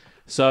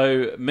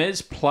 So,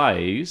 Mez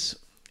Plays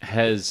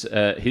has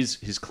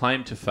his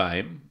claim to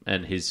fame,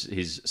 and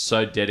his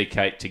so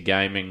dedicate to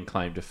gaming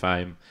claim to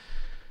fame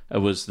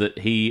was that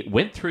he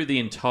went through the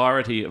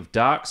entirety of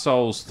Dark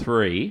Souls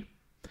 3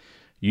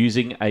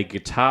 using a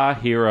Guitar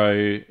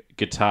Hero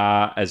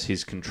guitar as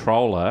his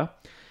controller,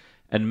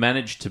 and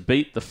managed to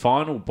beat the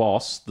final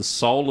boss, the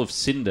Soul of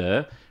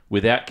Cinder,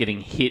 without getting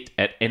hit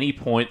at any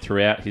point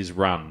throughout his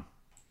run.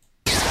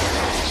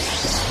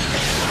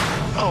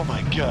 Oh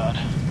my god.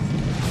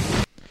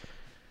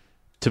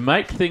 To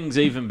make things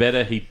even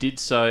better, he did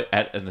so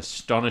at an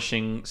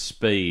astonishing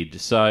speed.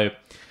 So,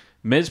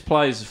 Mez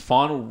Play's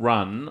final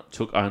run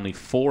took only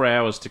 4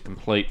 hours to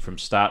complete from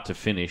start to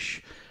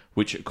finish,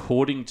 which,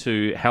 according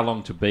to How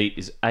Long to Beat,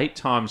 is 8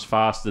 times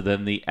faster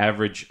than the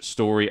average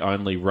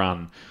story-only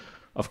run.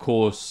 Of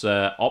course,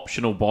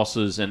 optional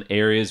bosses and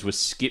areas were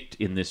skipped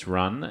in this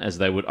run, as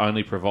they would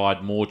only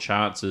provide more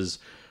chances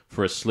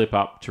for a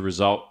slip-up to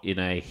result in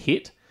a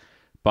hit,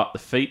 but the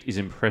feat is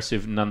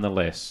impressive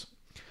nonetheless.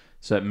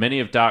 So many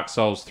of Dark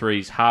Souls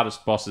 3's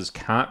hardest bosses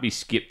can't be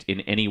skipped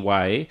in any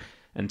way,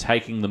 and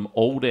taking them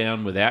all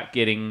down without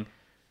getting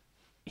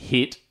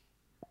hit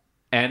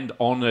and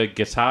on a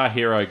Guitar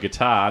Hero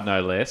guitar,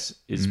 no less,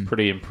 is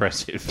pretty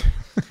impressive.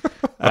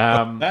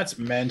 That's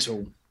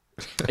mental.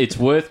 It's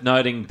worth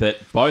noting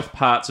that both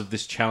parts of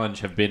this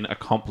challenge have been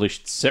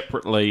accomplished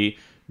separately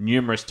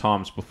numerous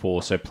times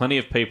before. So plenty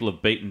of people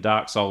have beaten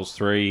Dark Souls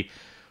 3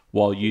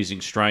 while using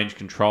strange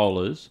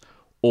controllers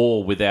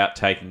or without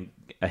taking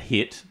a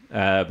hit.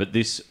 But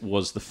this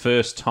was the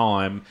first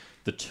time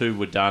the two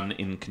were done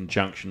in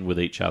conjunction with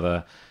each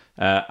other.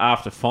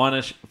 After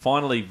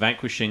finally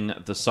vanquishing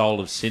the Soul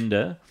of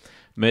Cinder,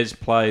 Mez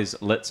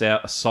Plays lets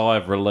out a sigh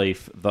of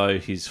relief, though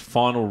his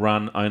final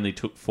run only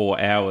took 4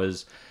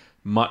 hours.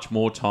 Much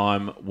more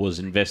time was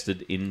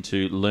invested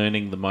into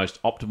learning the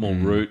most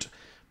optimal route,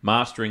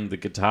 mastering the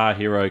Guitar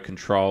Hero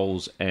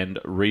controls, and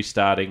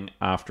restarting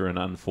after an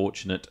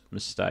unfortunate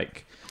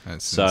mistake.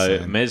 That's so,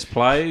 insane. Mez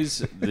Plays,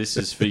 this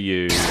is for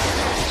you.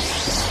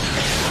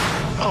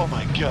 Oh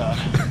my god.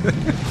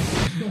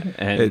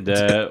 And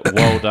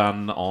well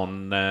done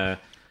on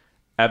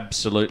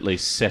absolutely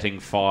setting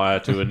fire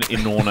to an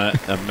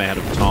inordinate amount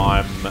of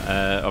time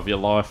of your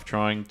life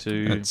trying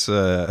to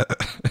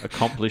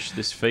accomplish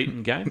this feat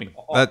in gaming.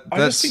 I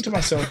just think to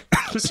myself,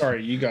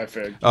 sorry, you go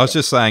first. I was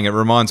just saying, it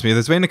reminds me,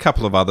 there's been a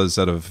couple of others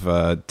that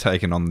have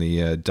taken on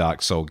the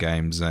Dark Soul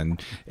games,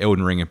 and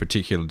Elden Ring in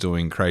particular,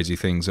 doing crazy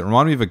things. It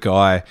reminded me of a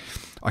guy,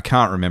 I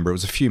can't remember, it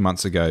was a few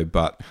months ago,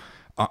 but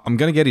I'm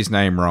going to get his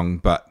name wrong,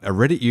 but a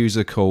Reddit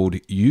user called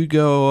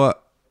Hugo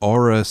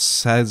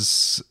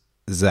Orasazak,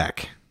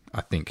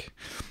 I think,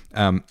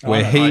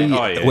 where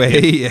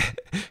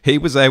he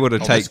was able to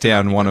take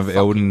down one of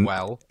Elden.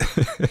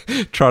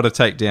 Try to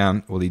take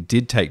down. Well, he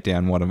did take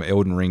down one of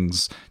Elden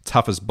Ring's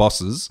toughest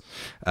bosses,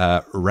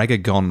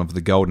 Ragagon of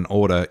the Golden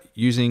Order,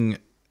 using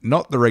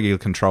not the regular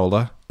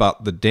controller,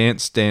 but the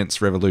Dance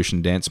Dance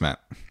Revolution dance mat.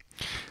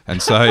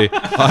 And so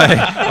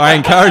I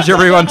encourage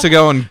everyone to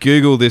go and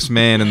Google this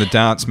man and the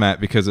dance mat,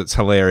 because it's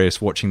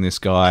hilarious watching this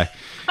guy.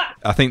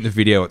 I think the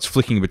video, it's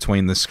flicking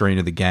between the screen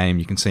of the game.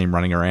 You can see him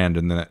running around,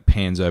 and then it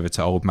pans over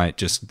to old mate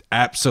just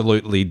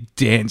absolutely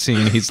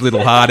dancing his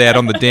little heart out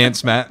on the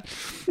dance mat.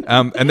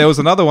 And there was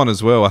another one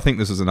as well. I think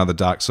this was another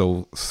Dark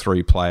Souls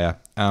 3 player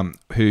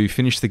who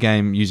finished the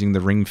game using the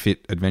Ring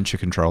Fit adventure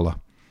controller.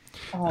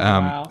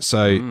 Wow.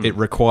 So it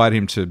required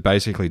him to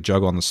basically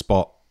jog on the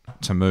spot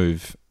to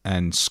move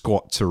and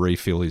squat to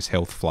refill his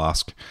health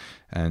flask.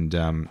 And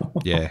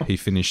he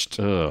finished,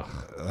 I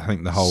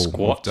think, the whole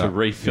squat to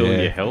refill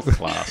your health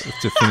flask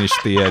to finish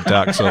the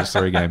Dark Souls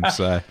 3 game.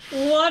 So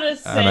what a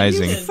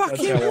amazing!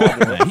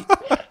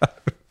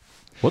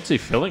 What's he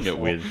filling it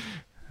with?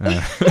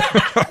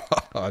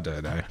 I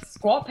don't know.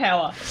 Squat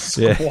power.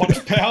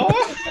 Squat power.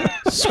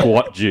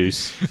 Squat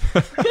juice.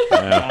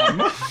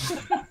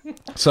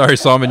 Sorry,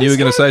 Simon, you were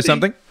going to say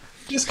something?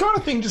 This kind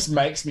of thing just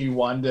makes me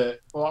wonder,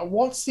 like,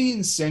 what's the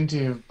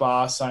incentive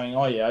bar saying,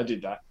 "Oh yeah, I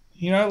did that"?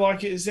 You know,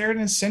 like, is there an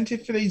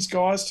incentive for these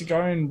guys to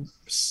go and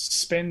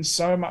spend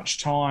so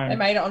much time? They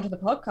made it onto the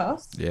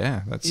podcast.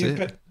 Yeah, that's it.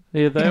 But,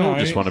 yeah, they all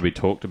just want to be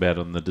talked about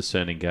on the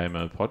Discerning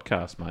Gamer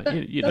podcast,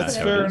 mate. You know that's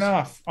how fair it is.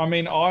 enough. I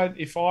mean,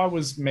 if I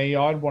was me,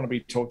 I'd want to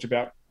be talked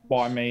about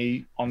by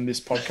me on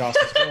this podcast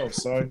as well.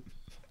 So,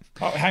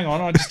 Oh, hang on,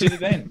 I just did it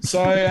then.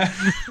 So,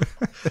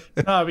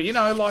 no, but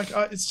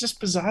it's just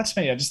bizarre to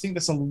me. I just think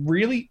that's a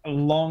really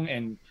long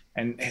and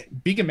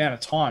big amount of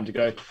time to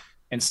go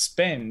and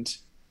spend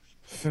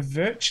for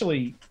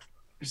virtually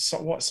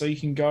so you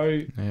can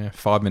go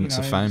 5 minutes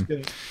of fame.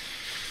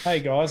 Hey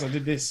guys, I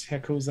did this. How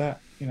cool is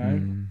that? I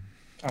don't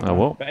Oh, know.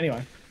 well. But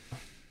anyway,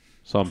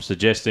 So I'm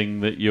suggesting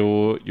that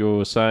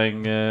you're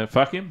saying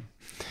fuck him.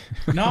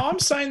 no, I'm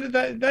saying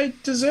that they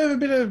deserve a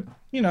bit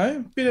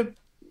of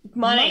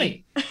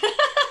money.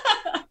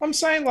 I'm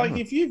saying, like,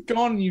 if you've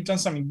gone and you've done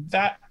something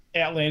that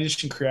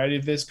outlandish and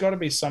creative, there's got to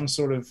be some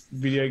sort of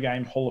video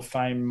game Hall of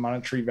Fame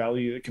monetary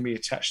value that can be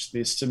attached to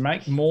this to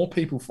make more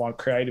people find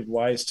creative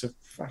ways to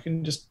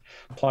fucking just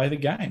play the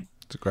game.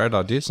 It's a great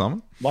idea,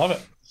 Simon. Love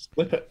it.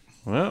 Flip it.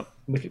 Well,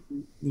 lick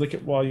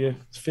it while you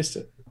fist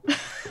it.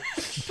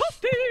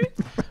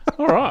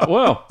 all right.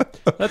 Well,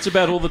 that's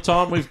about all the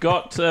time we've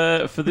got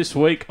for this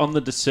week on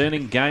The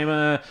Discerning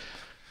Gamer.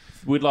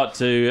 We'd like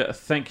to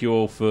thank you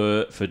all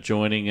for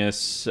joining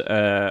us,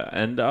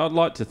 and I'd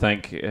like to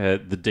thank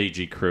the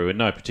DG crew in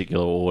no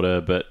particular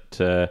order, but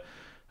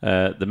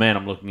the man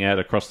I'm looking at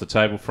across the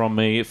table from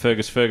me,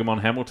 Fergus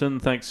Fergamon Hamilton.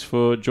 Thanks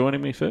for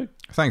joining me, Ferg.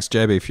 Thanks,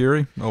 JB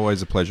Fury.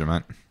 Always a pleasure,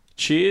 mate.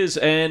 Cheers,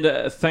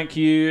 and thank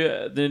you,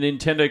 the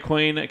Nintendo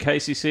Queen,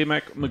 KCC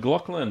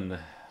McLaughlin.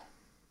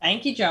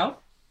 Thank you, Joe.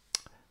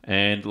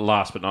 And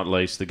last but not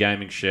least, the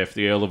gaming chef,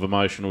 the Earl of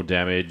Emotional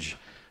Damage,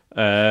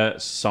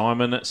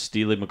 Simon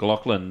Steely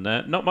McLaughlin.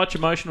 Not much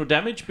emotional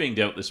damage being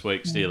dealt this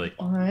week, Steely.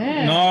 Oh,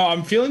 yeah. No,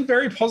 I'm feeling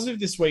very positive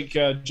this week,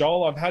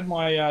 Joel. I've had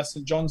my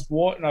St. John's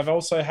wort, and I've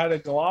also had a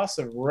glass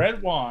of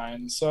red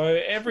wine. So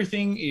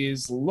everything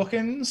is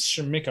looking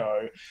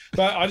schmicko.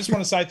 But I just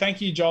want to say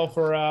thank you, Joel,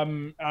 for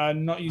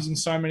not using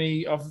so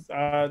many of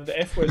the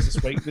F words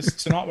this week.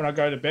 Tonight when I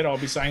go to bed, I'll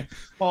be saying,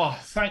 oh,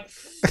 thank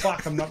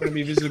fuck I'm not going to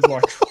be visited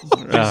by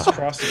Jesus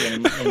Christ again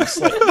in my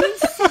sleep.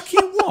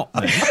 Fucking what,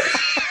 mate?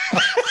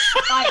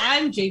 I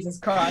am Jesus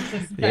Christ.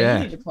 That's the game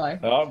you need to play.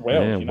 Oh,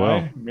 well, Yeah, you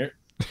know,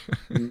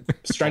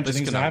 stranger This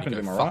things can have only happened,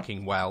 am go I right?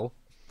 fucking well.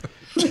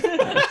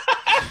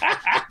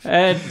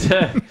 And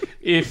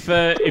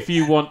if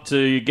you want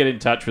to get in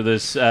touch with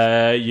us,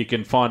 you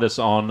can find us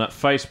on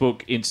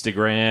Facebook,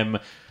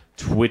 Instagram,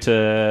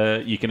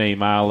 Twitter. You can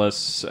email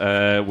us.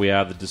 We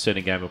are the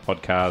Discerning Gamer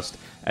Podcast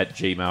at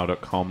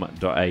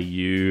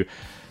gmail.com.au.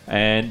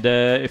 And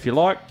if you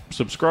like,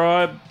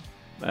 subscribe.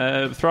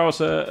 Throw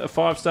us a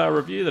 5-star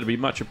review. That'd be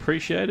much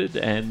appreciated.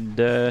 And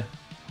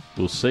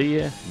we'll see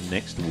you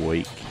next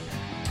week.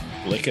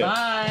 Lick it.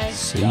 Bye.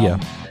 See ya.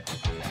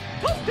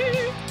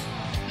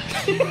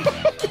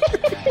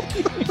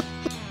 Toasty.